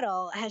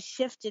model has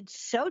shifted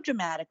so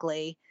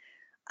dramatically.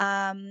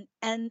 And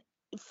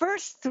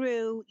first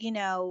through,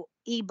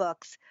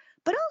 ebooks,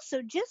 but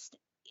also just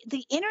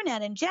the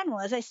internet in general.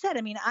 As I said,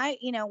 I mean,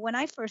 when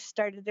I first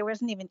started, there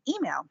wasn't even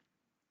email.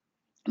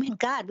 I mean,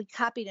 God, we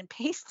copied and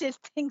pasted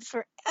things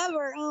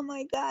forever. Oh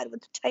my God,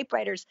 with the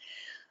typewriters.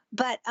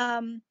 But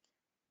now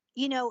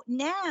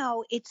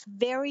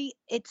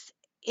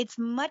it's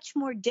much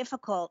more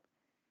difficult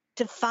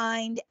to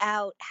find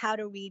out how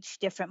to reach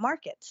different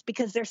markets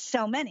because there's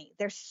so many.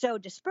 They're so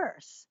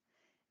dispersed.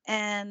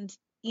 And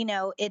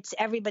it's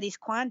everybody's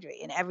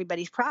quandary and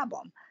everybody's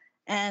problem.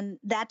 And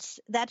that's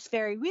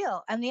very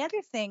real. And the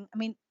other thing, I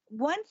mean,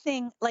 one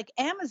thing like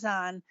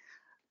Amazon,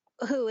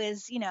 who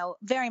is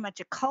very much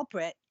a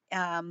culprit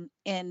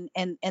in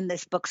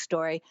this book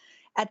story.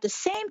 At the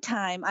same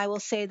time, I will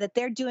say that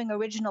they're doing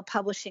original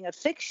publishing of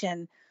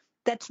fiction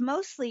that's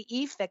mostly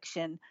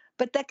e-fiction,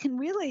 but that can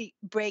really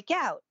break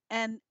out.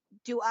 And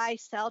do I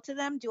sell to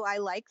them? Do I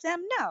like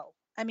them? No.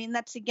 I mean,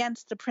 that's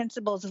against the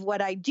principles of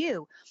what I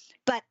do.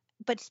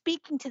 But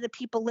speaking to the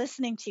people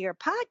listening to your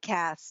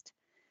podcast,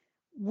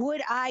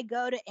 would I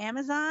go to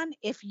Amazon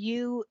if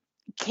you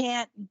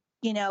can't,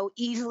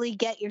 easily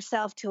get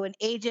yourself to an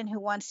agent who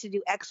wants to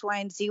do X, Y,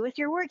 and Z with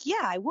your work?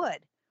 Yeah, I would,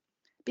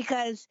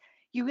 because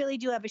you really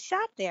do have a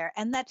shot there.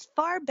 And that's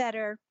far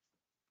better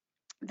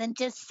than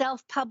just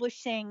self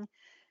publishing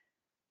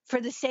for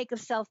the sake of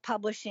self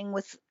publishing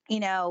with,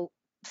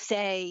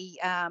 say,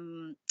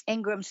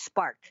 Ingram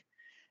Spark.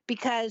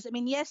 Because, I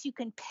mean, yes, you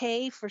can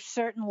pay for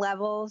certain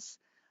levels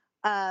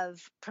of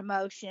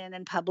promotion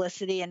and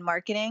publicity and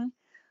marketing.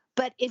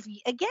 But if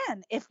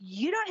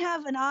you don't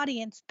have an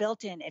audience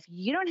built in, if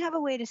you don't have a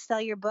way to sell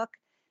your book,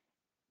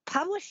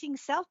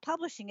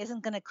 self-publishing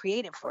isn't going to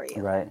create it for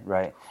you. Right,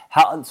 right.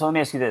 How? So let me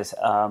ask you this.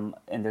 And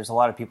there's a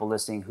lot of people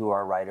listening who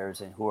are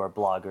writers and who are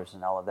bloggers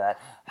and all of that.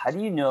 How do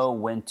you know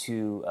when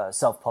to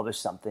self-publish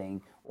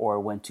something or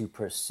when to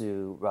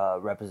pursue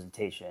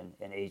representation,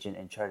 an agent,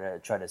 and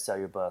try to sell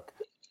your book?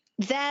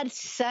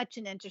 That's such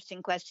an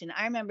interesting question.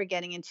 I remember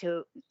getting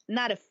into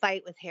not a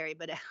fight with Harry,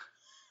 but a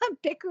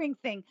bickering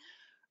thing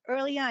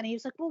early on. He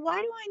was like, "Well,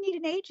 why do I need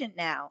an agent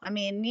now?" I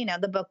mean,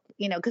 the book,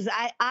 because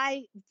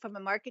I, from a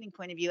marketing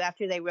point of view,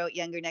 after they wrote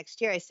Younger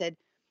Next Year, I said,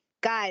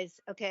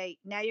 guys, okay,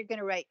 now you're going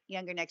to write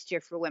Younger Next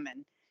Year for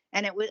women.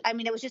 And it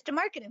was just a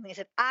marketing thing. I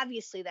said,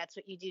 obviously that's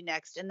what you do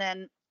next. And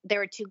then there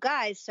were two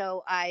guys.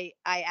 So I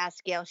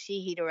asked Gail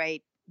Sheehy to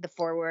write the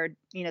foreword,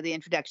 the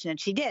introduction, and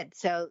she did.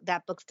 So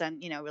that book's done,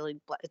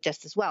 really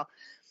just as well.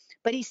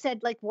 But he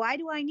said, like, why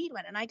do I need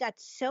one? And I got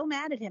so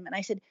mad at him. And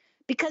I said,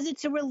 because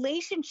it's a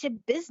relationship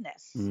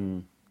business,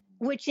 Mm.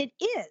 which it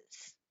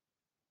is,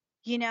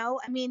 I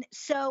mean,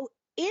 so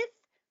if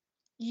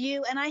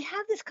and I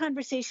have this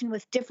conversation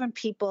with different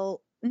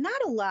people,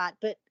 not a lot,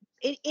 but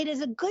it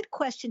is a good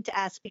question to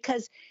ask,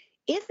 because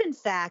if in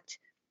fact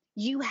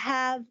you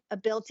have a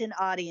built-in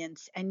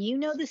audience and you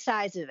know the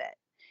size of it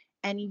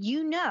and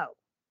you know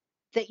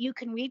that you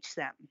can reach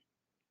them,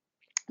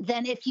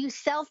 then if you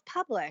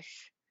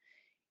self-publish,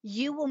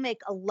 you will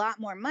make a lot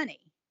more money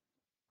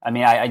I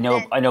mean, I know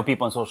than. I know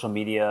people on social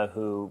media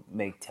who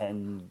make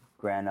 10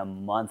 grand a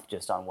month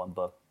just on one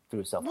book through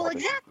Well,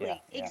 self-publishing. Yeah,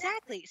 exactly, yeah.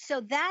 exactly.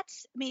 So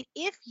that's, I mean,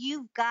 if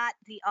you've got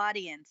the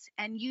audience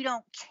and you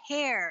don't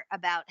care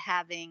about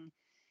having,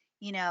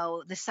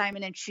 the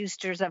Simon and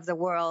Schusters of the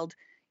world,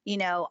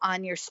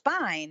 on your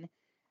spine,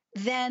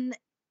 then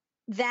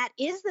that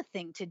is the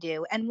thing to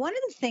do. And one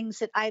of the things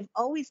that I've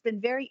always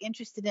been very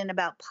interested in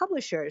about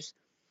publishers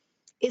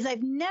is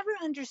I've never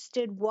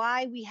understood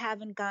why we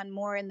haven't gone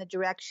more in the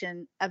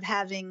direction of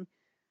having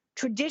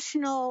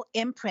traditional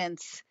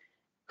imprints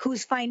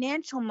whose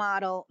financial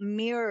model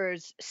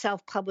mirrors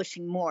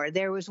self-publishing more.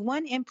 There was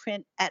one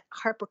imprint at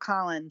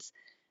HarperCollins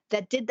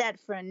that did that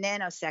for a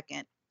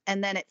nanosecond,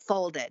 and then it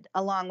folded,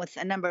 along with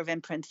a number of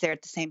imprints there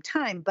at the same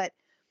time. But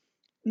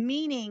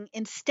meaning,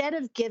 instead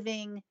of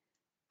giving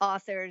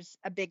authors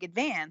a big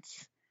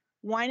advance,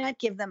 why not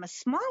give them a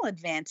small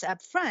advance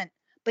up front,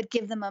 but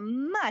give them a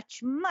much,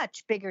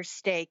 much bigger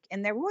stake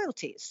in their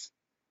royalties?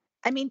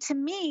 I mean, to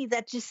me,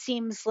 that just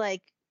seems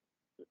like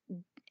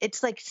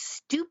it's like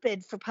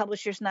stupid for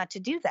publishers not to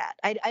do that.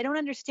 I don't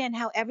understand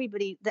how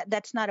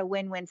that's not a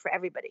win-win for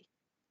everybody.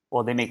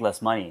 Well, they make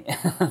less money.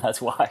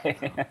 That's why.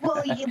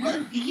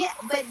 Yeah,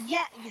 but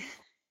yeah,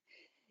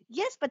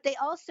 yes, but they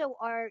also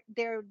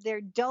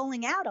they're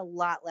doling out a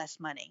lot less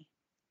money.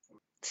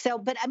 So,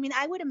 but I mean,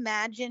 I would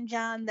imagine,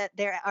 John, that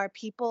there are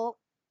people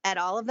at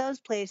all of those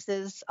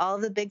places, all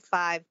of the big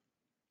five,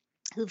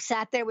 who've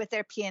sat there with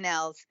their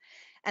P&Ls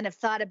and have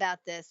thought about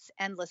this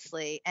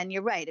endlessly. And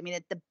you're right. I mean,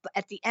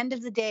 at the end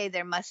of the day,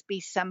 there must be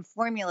some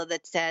formula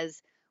that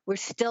says we're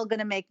still going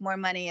to make more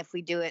money if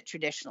we do it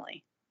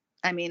traditionally.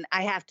 I mean,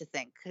 I have to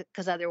think,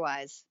 because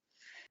otherwise.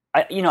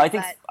 But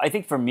I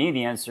think for me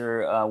the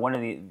answer, one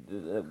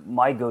of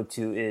my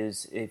go-to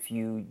is if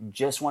you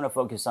just want to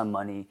focus on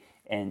money,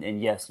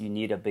 and yes, you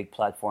need a big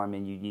platform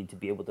and you need to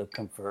be able to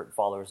convert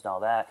followers and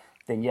all that.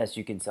 Then yes,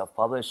 you can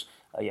self-publish.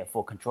 You have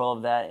full control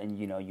of that, and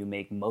you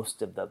make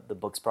most of the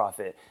book's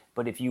profit.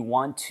 But if you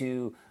want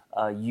to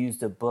use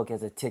the book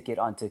as a ticket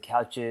onto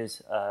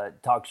couches,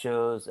 talk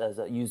shows,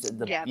 use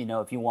the yeah,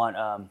 if you want.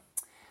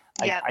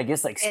 yeah, I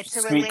guess like it's a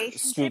street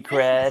relationship business.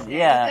 cred. There you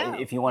Yeah, go.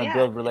 if you want to Yeah,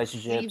 build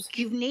relationships.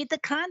 you need the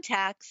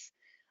contacts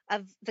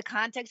of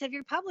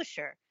your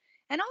publisher.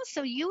 And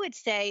also you would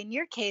say in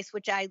your case,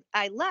 which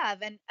I love,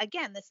 and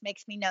again, this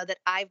makes me know that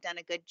I've done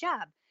a good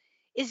job,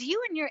 is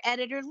you and your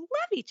editor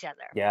love each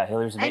other. Yeah,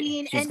 Hillary's I amazing.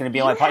 mean, She's and going to be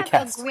on you my have a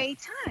podcast. great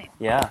time.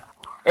 Yeah,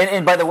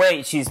 and by the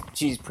way, she's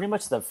pretty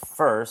much the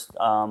first.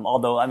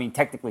 Although I mean,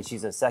 technically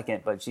she's a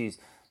second, but she's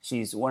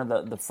one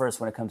of the first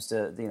when it comes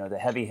to the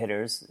heavy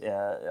hitters.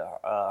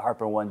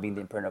 Harper One being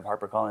the imprint of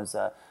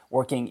HarperCollins,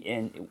 working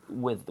in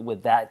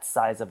with that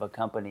size of a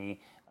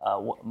company.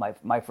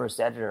 My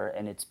first editor,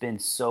 and it's been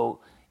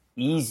so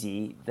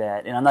easy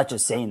that, and I'm not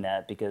just saying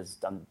that because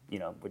I'm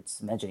we're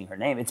just mentioning her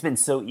name. It's been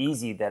so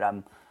easy that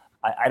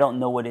I don't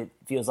know what it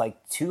feels like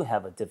to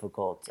have a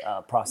difficult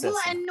process.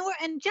 Well,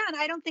 and John,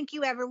 I don't think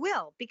you ever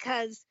will,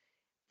 because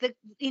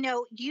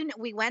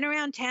we went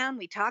around town,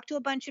 we talked to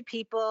a bunch of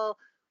people,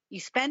 you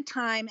spent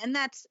time, and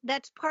that's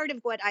part of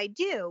what I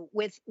do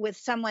with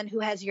someone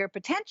who has your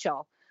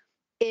potential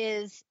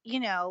is,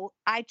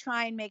 I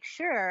try and make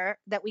sure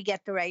that we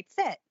get the right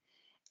fit.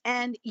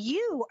 And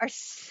you are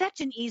such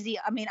an easy,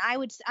 I mean,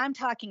 I'm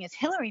talking as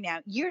Hillary now,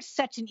 you're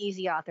such an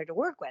easy author to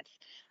work with.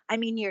 I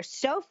mean, you're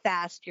so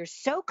fast, you're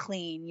so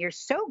clean, you're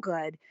so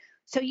good.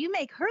 So you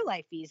make her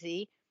life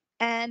easy.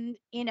 And,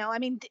 I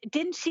mean,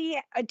 didn't she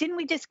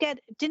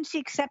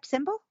accept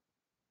Symbol,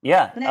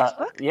 Yeah, the next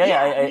book? yeah,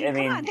 yeah. Yeah. I mean, I come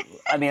mean, on.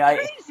 I mean,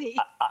 Crazy.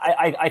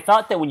 I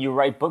thought that when you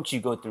write books, you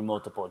go through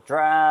multiple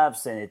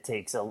drafts, and it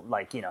takes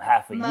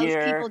half a Most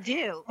year, people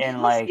do. and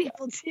Most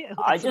people do.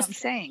 I That's what I'm just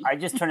saying. I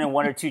just turn in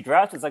one or two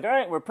drafts. It's like, all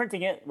right, we're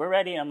printing it, we're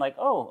ready. And I'm like,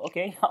 oh,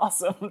 okay,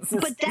 awesome. But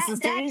This is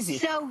too that's easy.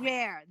 so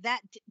rare.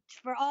 That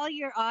for all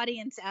your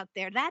audience out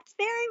there, that's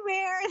very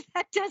rare.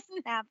 That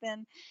doesn't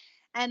happen.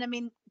 And I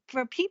mean,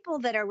 for people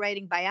that are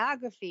writing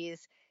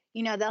biographies,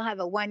 they'll have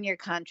a 1-year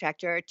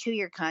contract or a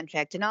 2-year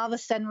contract, and all of a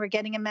sudden we're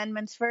getting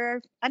amendments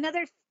for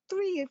another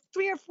three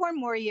or four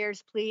more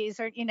years, please.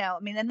 Or, I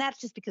mean, and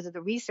that's just because of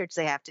the research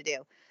they have to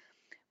do.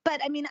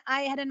 But I mean,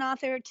 I had an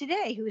author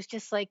today who was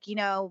just like,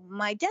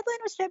 my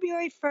deadline was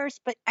February 1st,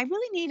 but I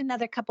really need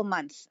another couple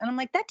months. And I'm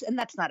like, that's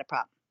not a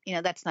problem.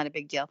 That's not a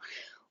big deal.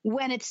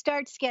 When it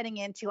starts getting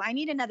into, I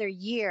need another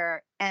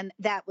year, and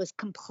that was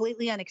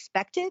completely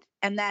unexpected,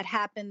 and that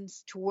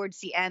happens towards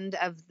the end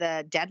of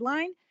the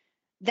deadline,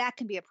 that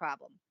can be a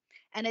problem.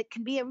 And it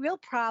can be a real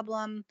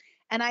problem.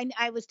 And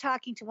I was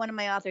talking to one of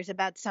my authors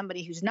about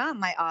somebody who's not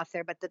my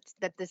author, but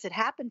that this had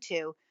happened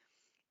to,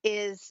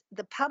 is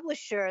the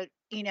publisher,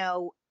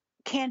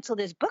 canceled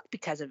his book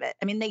because of it.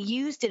 I mean, they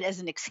used it as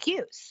an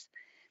excuse.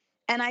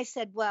 And I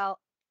said, well,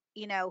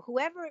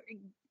 whoever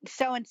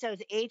so and so's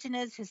agent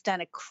is has done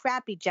a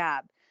crappy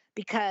job,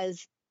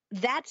 because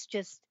that's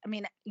just, I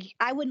mean,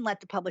 I wouldn't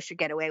let the publisher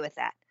get away with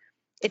that.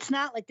 It's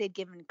not like they'd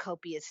given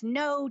copious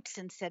notes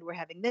and said, we're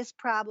having this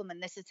problem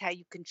and this is how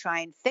you can try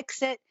and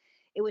fix it.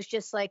 It was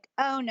just like,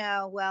 oh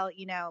no, well,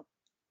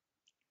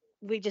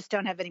 we just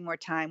don't have any more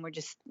time. We're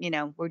just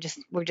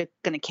going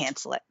to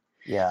cancel it.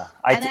 Yeah,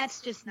 And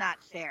that's just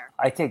not fair.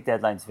 I take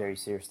deadlines very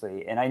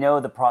seriously, and I know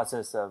the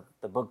process of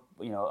the book.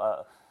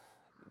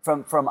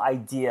 From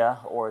idea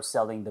or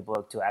selling the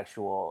book to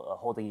actual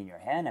holding in your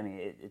hand. I mean,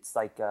 it's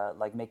like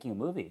making a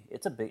movie.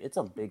 It's a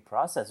big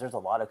process. There's a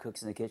lot of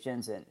cooks in the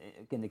kitchen,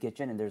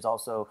 and there's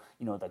also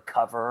the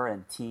cover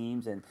and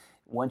teams. And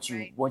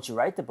Right. once you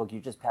write the book,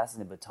 you're just passing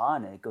the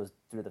baton, and it goes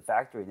through the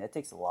factory, and that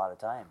takes a lot of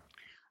time.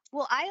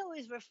 Well, I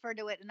always refer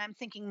to it, and I'm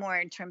thinking more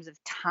in terms of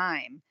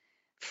time.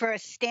 For a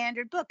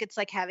standard book, it's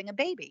like having a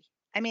baby.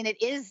 I mean,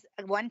 it is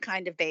one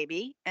kind of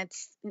baby.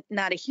 It's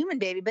not a human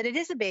baby, but it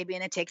is a baby,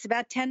 and it takes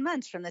about 10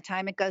 months from the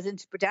time it goes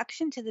into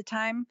production to the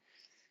time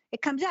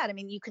it comes out. I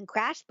mean, you can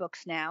crash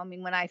books now. I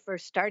mean, when I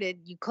first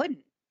started, you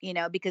couldn't,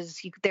 because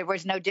there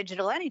was no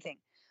digital anything.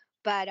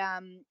 But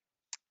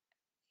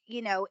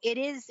it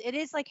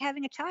is like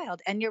having a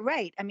child. And you're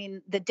right. I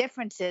mean, the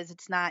difference is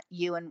it's not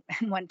you and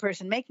one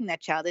person making that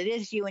child. It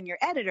is you and your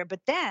editor. But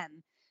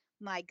then,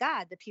 my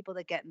God, the people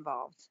that get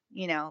involved,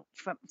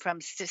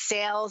 from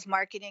sales,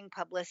 marketing,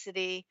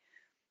 publicity,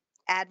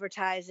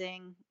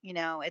 advertising,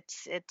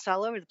 it's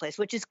all over the place,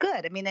 which is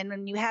good. I mean, and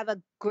when you have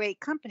a great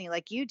company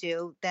like you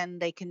do, then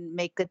they can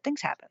make good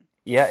things happen.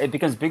 Yeah, it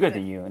becomes bigger Good.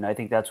 than you, and I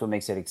think that's what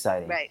makes it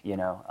exciting. Right.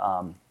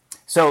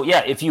 So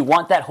yeah, if you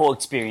want that whole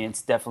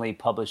experience, definitely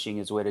publishing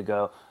is the way to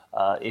go.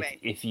 Right.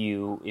 If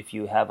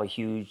you have a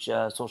huge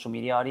social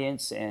media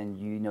audience and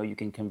you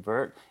can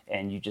convert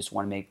and you just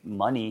want to make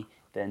money,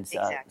 then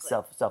Exactly.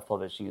 self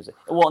publishing is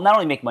well, not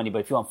only make money, but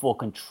if you want full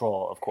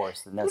control, of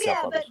course, then that's self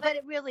Yeah, publishing. but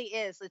it really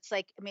is. It's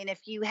like, I mean, if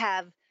you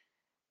have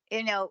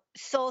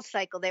Soul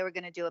Cycle, they were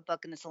going to do a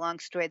book, and it's a long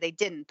story. They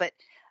didn't, but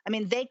I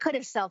mean, they could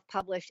have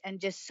self-published and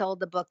just sold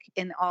the book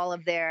in all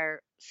of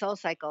their Soul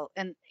Cycle,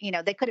 and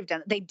they could have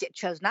done. They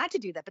chose not to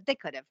do that, but they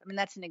could have. I mean,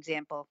 that's an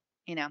example,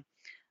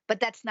 but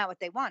that's not what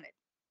they wanted.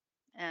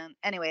 And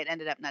anyway, it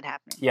ended up not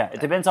happening. Yeah, it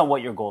depends on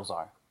what your goals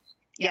are.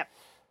 Yep.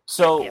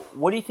 So, Yep.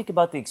 what do you think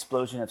about the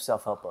explosion of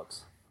self-help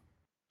books?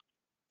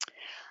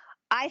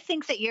 I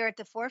think that you're at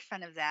the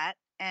forefront of that,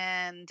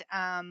 and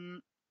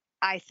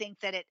I think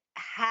that it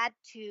had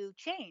to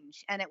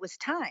change, and it was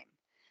time.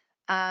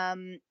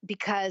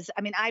 Because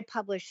I mean, I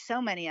published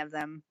so many of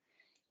them,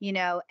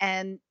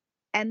 and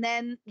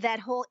then that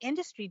whole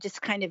industry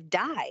just kind of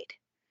died.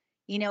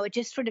 It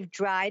just sort of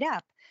dried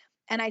up,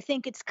 and I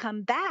think it's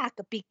come back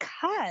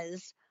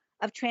because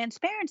of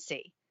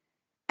transparency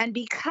and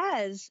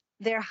because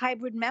they're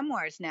hybrid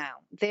memoirs now.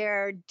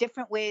 They're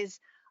different ways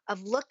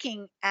of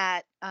looking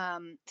at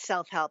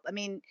self-help. I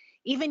mean,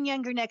 even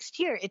Younger Next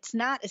Year, it's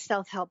not a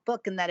self-help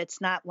book in that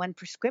it's not one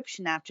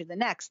prescription after the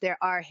next. There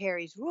are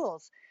Harry's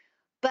rules,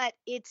 but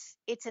it's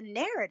a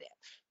narrative,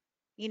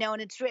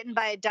 and it's written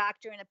by a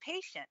doctor and a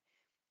patient.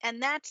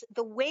 And that's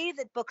the way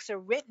that books are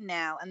written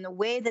now, and the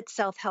way that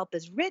self-help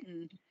is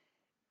written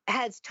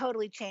has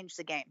totally changed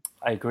the game.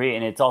 I agree,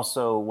 and it's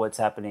also what's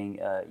happening,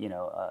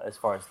 as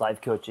far as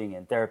life coaching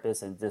and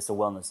therapists and just the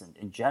wellness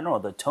in general.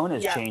 The tone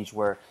has changed.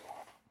 Where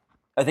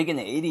I think in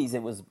the '80s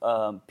it was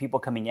people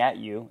coming at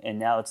you, and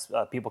now it's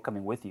people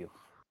coming with you.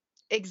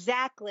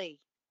 Exactly.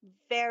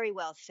 Very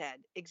well said.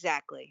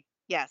 Exactly.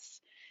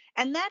 Yes.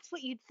 And that's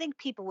what you'd think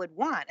people would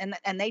want,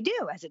 and they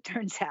do, as it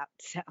turns out.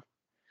 So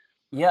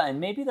Yeah, and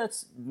maybe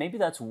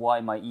that's why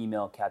my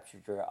email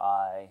captured your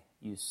eye.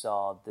 You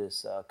saw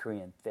this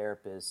Korean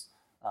therapist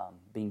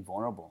being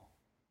vulnerable.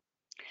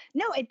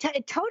 no, it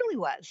totally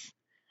was.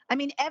 I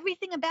mean,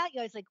 everything about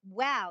you, I was like,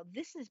 wow,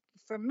 this is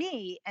for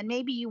me. And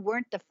maybe you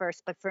weren't the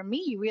first, but for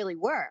me, you really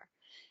were.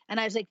 And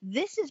I was like,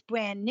 this is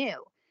brand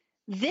new.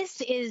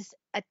 This is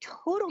a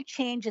total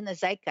change in the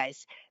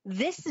zeitgeist.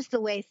 This is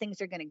the way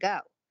things are going to go.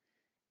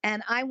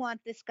 And I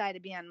want this guy to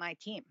be on my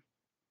team.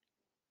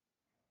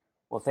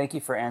 Well, thank you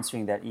for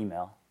answering that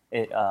email.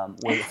 It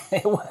was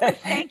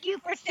Thank you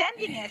for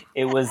sending it.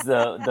 it was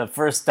the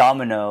first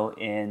domino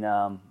in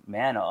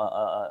man,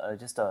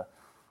 just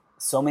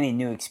so many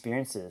new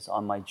experiences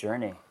on my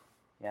journey.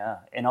 Yeah,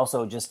 and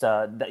also just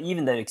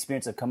even the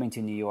experience of coming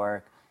to New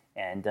York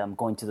and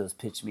going to those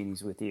pitch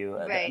meetings with you.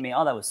 Right. I mean,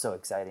 all that was so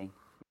exciting.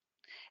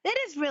 That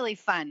is really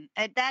fun.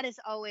 That is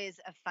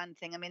always a fun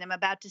thing. I mean, I'm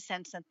about to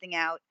send something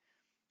out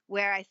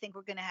where I think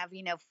we're going to have,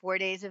 4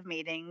 days of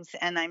meetings,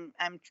 and I'm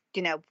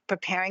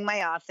preparing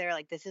my author,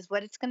 like, this is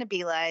what it's going to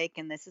be like,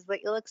 and this is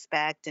what you'll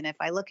expect. And if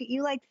I look at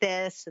you like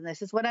this, and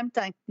this is what I'm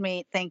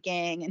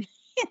thinking, and,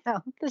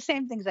 the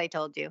same things I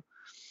told you.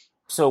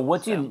 So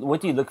what do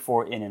you look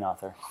for in an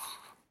author?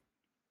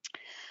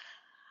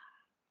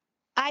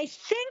 I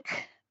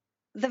think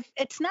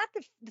it's not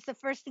the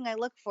first thing I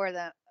look for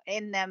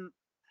in them,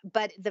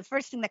 but the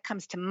first thing that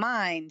comes to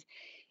mind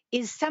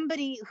is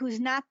somebody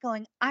who's not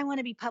going, I want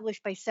to be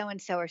published by so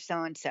and so or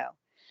so and so.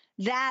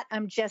 That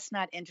I'm just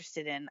not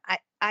interested in.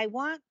 I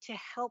want to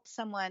help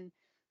someone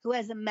who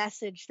has a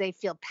message they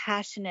feel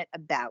passionate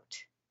about.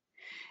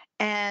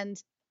 And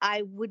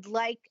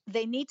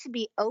they need to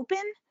be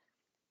open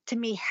to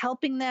me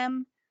helping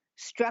them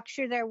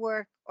structure their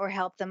work or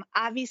help them.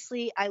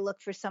 Obviously, I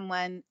look for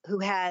someone who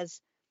has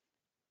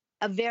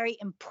a very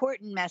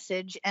important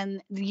message,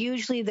 and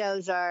usually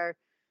those are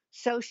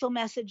social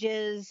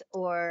messages,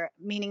 or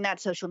meaning not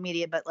social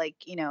media, but like,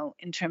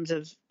 in terms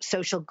of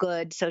social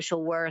good,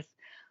 social worth,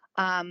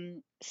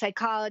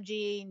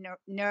 psychology,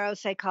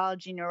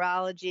 neuropsychology,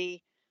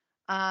 neurology,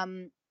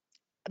 um,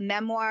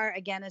 memoir.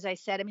 Again, as I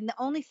said, I mean, the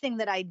only thing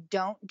that I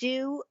don't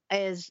do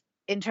is,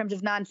 in terms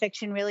of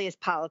nonfiction, really, is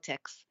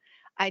politics.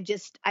 I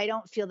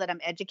don't feel that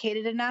I'm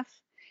educated enough.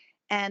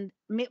 And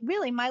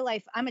really, my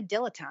life, I'm a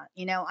dilettante.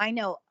 I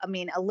know, I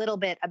mean, a little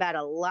bit about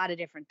a lot of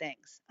different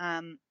things.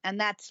 And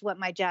that's what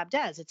my job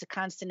does. It's a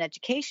constant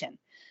education.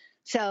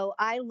 So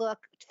I look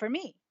for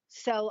me.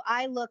 So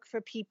I look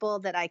for people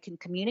that I can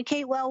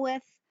communicate well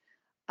with,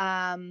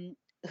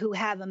 who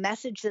have a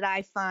message that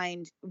I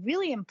find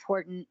really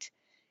important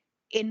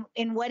in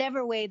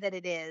whatever way that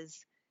it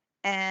is,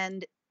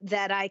 and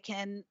that I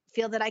can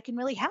feel that I can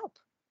really help.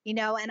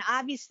 And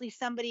obviously,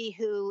 somebody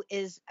who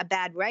is a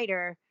bad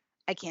writer,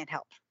 I can't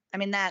help. I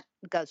mean, that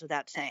goes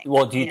without saying.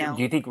 Well, do you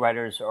think good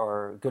writers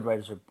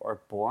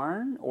are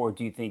born, or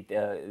do you think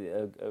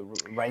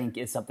writing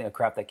is something, a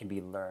craft that can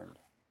be learned?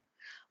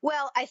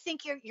 Well, I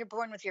think you're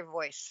born with your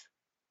voice,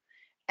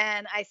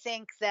 and I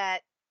think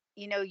that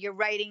your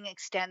writing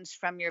extends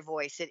from your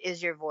voice. It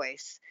is your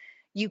voice.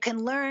 You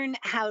can learn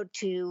how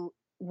to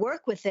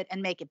work with it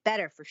and make it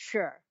better, for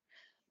sure.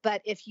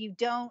 But if you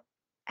don't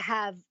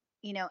have,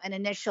 an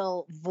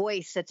initial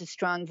voice that's a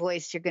strong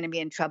voice, you're going to be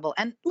in trouble.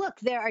 And look,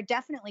 there are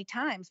definitely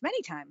times,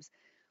 many times,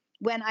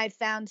 when I've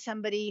found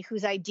somebody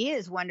whose idea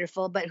is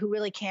wonderful, but who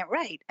really can't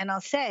write. And I'll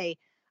say,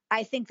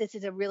 I think this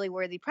is a really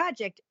worthy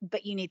project,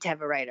 but you need to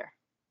have a writer.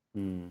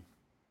 Hmm.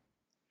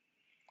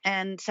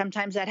 And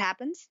sometimes that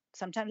happens,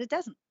 sometimes it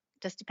doesn't.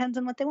 Just depends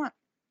on what they want.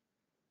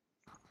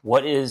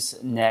 What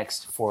is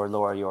next for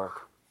Laura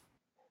Yorke?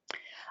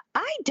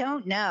 I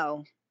don't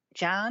know,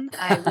 John.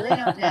 I really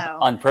don't know.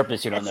 On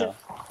purpose, you don't That's a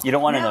know. You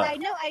don't want to No, know. I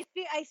know.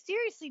 I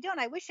seriously don't.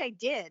 I wish I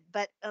did,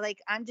 but like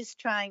I'm just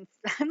trying.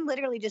 I'm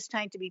literally just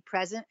trying to be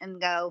present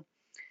and go.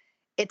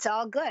 It's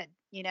all good,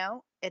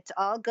 It's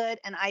all good,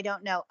 and I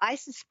don't know. I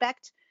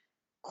suspect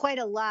quite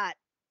a lot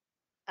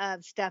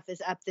of stuff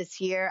is up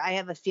this year. I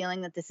have a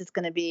feeling that this is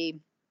going to be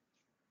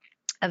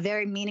a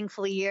very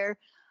meaningful year.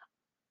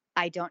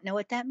 I don't know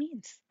what that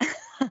means.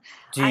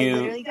 Do I you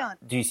literally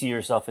don't. do you see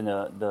yourself in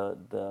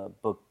the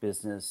book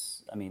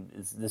business? I mean,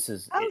 this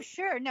is Oh, it,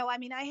 sure. No, I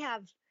mean I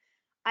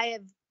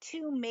have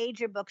two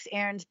major books,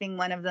 Aaron's being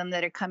one of them,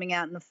 that are coming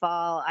out in the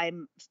fall. I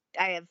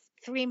have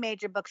three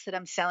major books that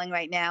I'm selling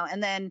right now,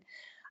 and then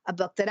a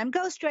book that I'm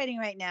ghostwriting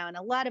right now, and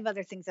a lot of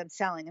other things I'm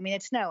selling. I mean,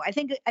 it's no. I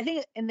think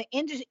in the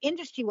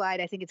industry wide,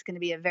 I think it's going to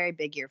be a very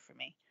big year for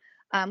me,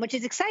 which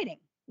is exciting.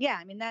 Yeah,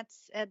 I mean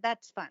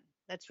that's fun.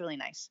 That's really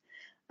nice.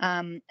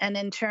 And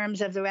in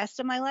terms of the rest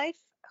of my life,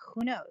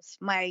 who knows?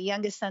 My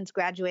youngest son's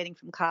graduating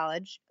from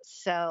college,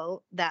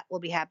 so that will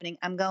be happening.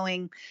 I'm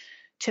going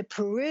to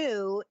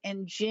Peru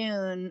in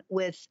June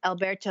with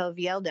Alberto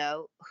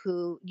Vieldo,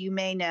 who you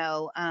may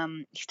know.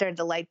 He started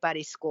the Light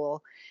Body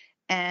School,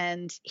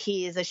 and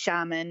he is a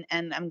shaman.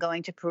 And I'm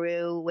going to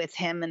Peru with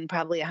him and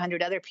probably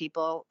 100 other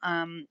people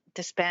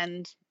to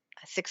spend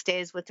 6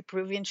 days with the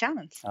Peruvian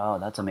shamans. oh,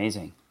 that's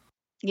amazing.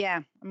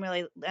 Yeah, so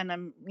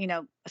I'm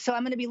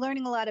going to be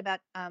learning a lot about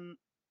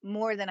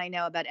more than I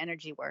know about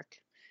energy work,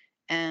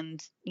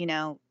 and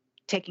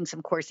taking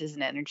some courses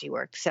in energy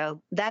work.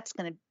 So that's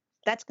going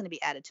to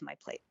be added to my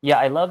plate. Yeah,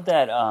 I love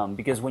that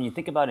because when you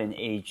think about an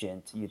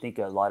agent, you think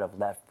a lot of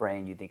left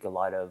brain, you think a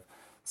lot of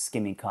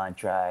skimming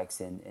contracts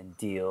and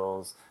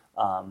deals.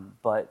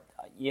 But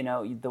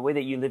the way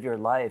that you live your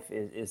life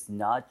is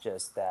not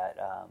just that,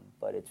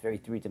 but it's very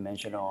three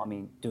dimensional. I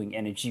mean, doing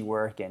energy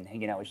work and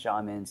hanging out with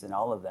shamans and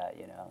all of that.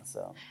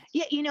 So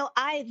Yeah,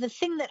 I the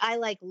thing that I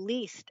like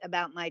least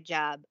about my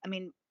job, I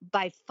mean,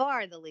 by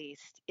far the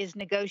least, is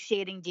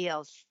negotiating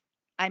deals.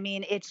 I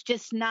mean, it's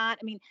just not,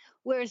 I mean,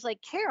 whereas like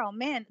Carol,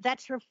 man,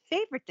 that's her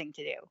favorite thing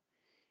to do.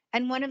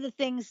 And one of the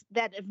things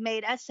that have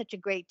made us such a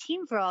great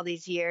team for all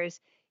these years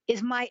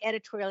is my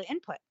editorial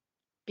input,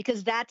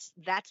 because that's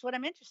what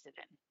I'm interested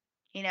in.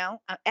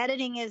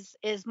 Editing is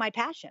my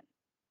passion.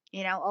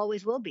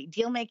 Always will be.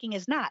 Deal making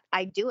is not.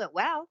 I do it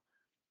well,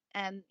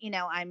 and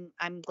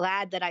I'm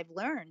glad that I've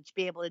learned to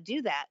be able to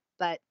do that.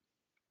 But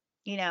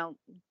you know,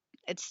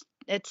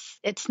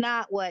 it's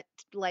not what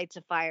lights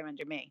a fire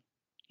under me.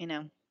 You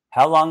know,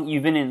 how long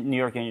you've been in New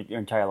York in your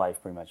entire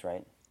life, pretty much,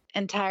 right?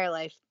 entire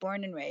life,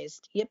 born and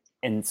raised. Yep.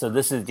 And so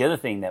this is the other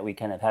thing that we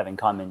kind of have in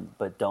common,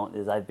 but don't,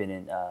 is I've been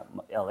in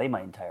LA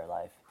my entire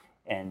life.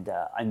 And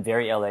I'm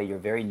very LA, you're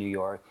very New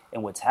York.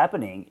 And what's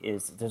happening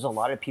is there's a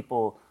lot of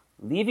people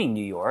leaving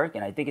New York,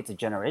 and I think it's a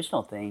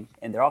generational thing,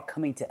 and they're all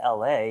coming to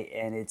LA,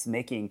 and it's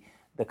making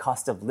the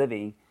cost of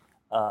living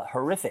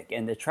horrific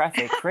and the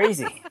traffic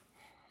crazy.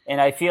 And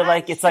I feel I'm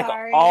like it's like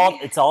sorry. all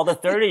the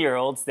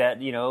 30-year-olds that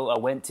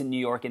went to New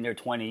York in their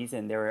 20s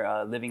and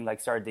they're living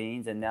like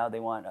sardines, and now they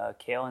want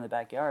kale in the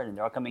backyard, and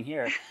they're all coming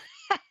here.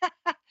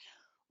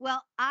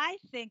 Well, I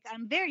think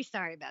I'm very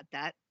sorry about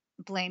that.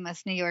 Blame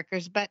us New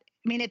Yorkers, but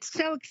I mean it's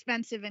so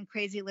expensive and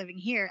crazy living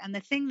here. And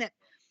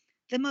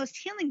the most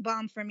healing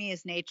balm for me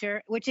is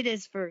nature, which it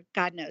is for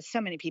God knows so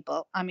many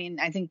people. I mean,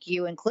 I think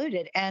you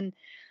included. And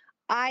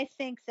I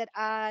think that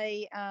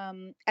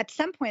at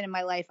some point in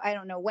my life, I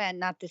don't know when,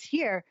 not this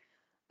year,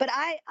 but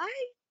I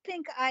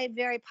think I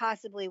very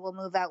possibly will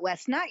move out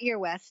west. Not your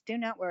west, do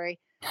not worry.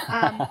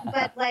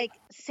 But like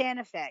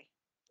Santa Fe,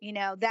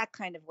 that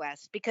kind of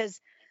west.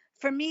 Because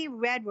for me,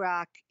 Red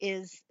Rock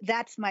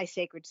that's my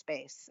sacred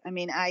space. I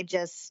mean,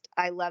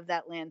 I love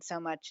that land so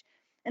much.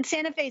 And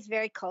Santa Fe is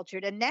very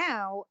cultured. And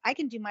now I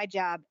can do my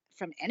job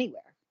from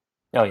anywhere.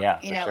 Oh yeah,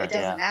 for sure. It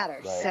doesn't Yeah, matter.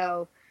 right.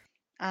 So,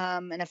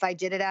 and if I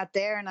did it out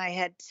there and I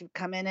had to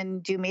come in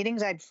and do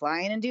meetings, I'd fly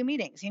in and do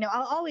meetings.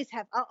 I'll always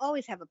have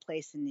a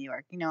place in New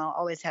York. I'll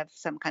always have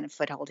some kind of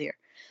foothold here.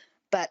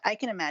 But I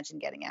can imagine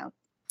getting out.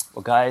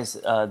 Well, guys,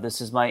 this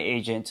is my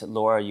agent,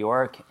 Laura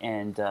Yorke,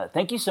 and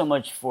thank you so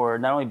much for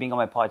not only being on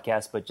my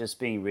podcast, but just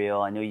being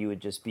real. I know you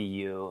would just be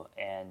you,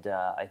 and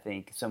I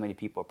think so many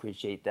people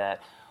appreciate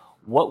that.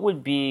 What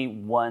would be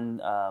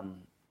one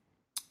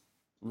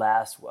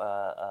last,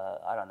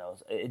 I don't know,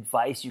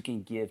 advice you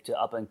can give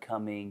to up and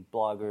coming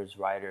bloggers,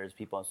 writers,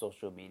 people on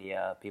social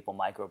media, people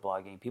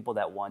microblogging, people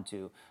that want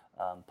to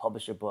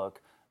publish a book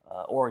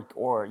or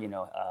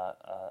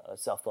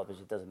self-publish?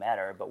 It doesn't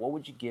matter. But what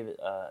would you give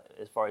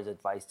as far as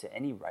advice to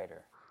any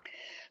writer?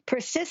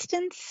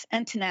 Persistence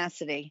and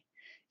tenacity.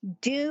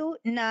 Do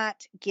not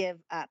give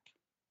up.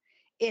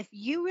 If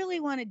you really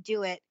want to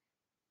do it,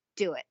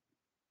 do it.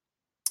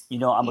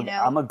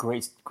 I'm a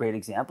great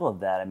example of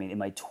that. I mean, in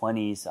my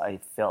 20s, I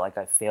felt like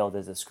I failed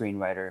as a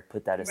screenwriter,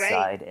 put that Right.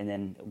 aside, and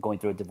then going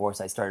through a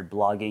divorce, I started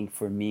blogging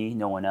for me,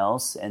 no one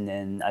else, and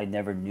then I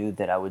never knew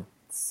that I would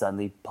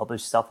suddenly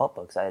publish self-help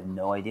books. I had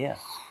no idea.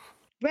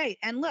 Right.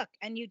 And look,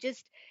 and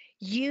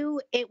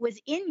it was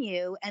in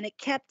you and it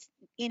kept,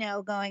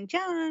 going,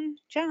 John,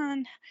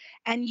 John,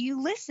 and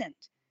you listened.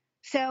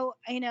 So,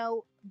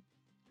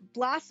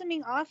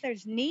 blossoming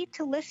authors need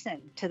to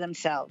listen to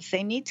themselves.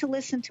 They need to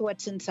listen to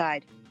what's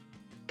inside.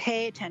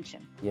 Pay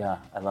attention. Yeah,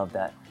 I love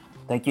that.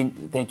 Thank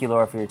you,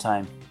 Laura, for your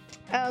time.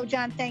 Oh,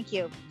 John, thank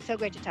you. So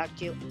great to talk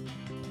to you.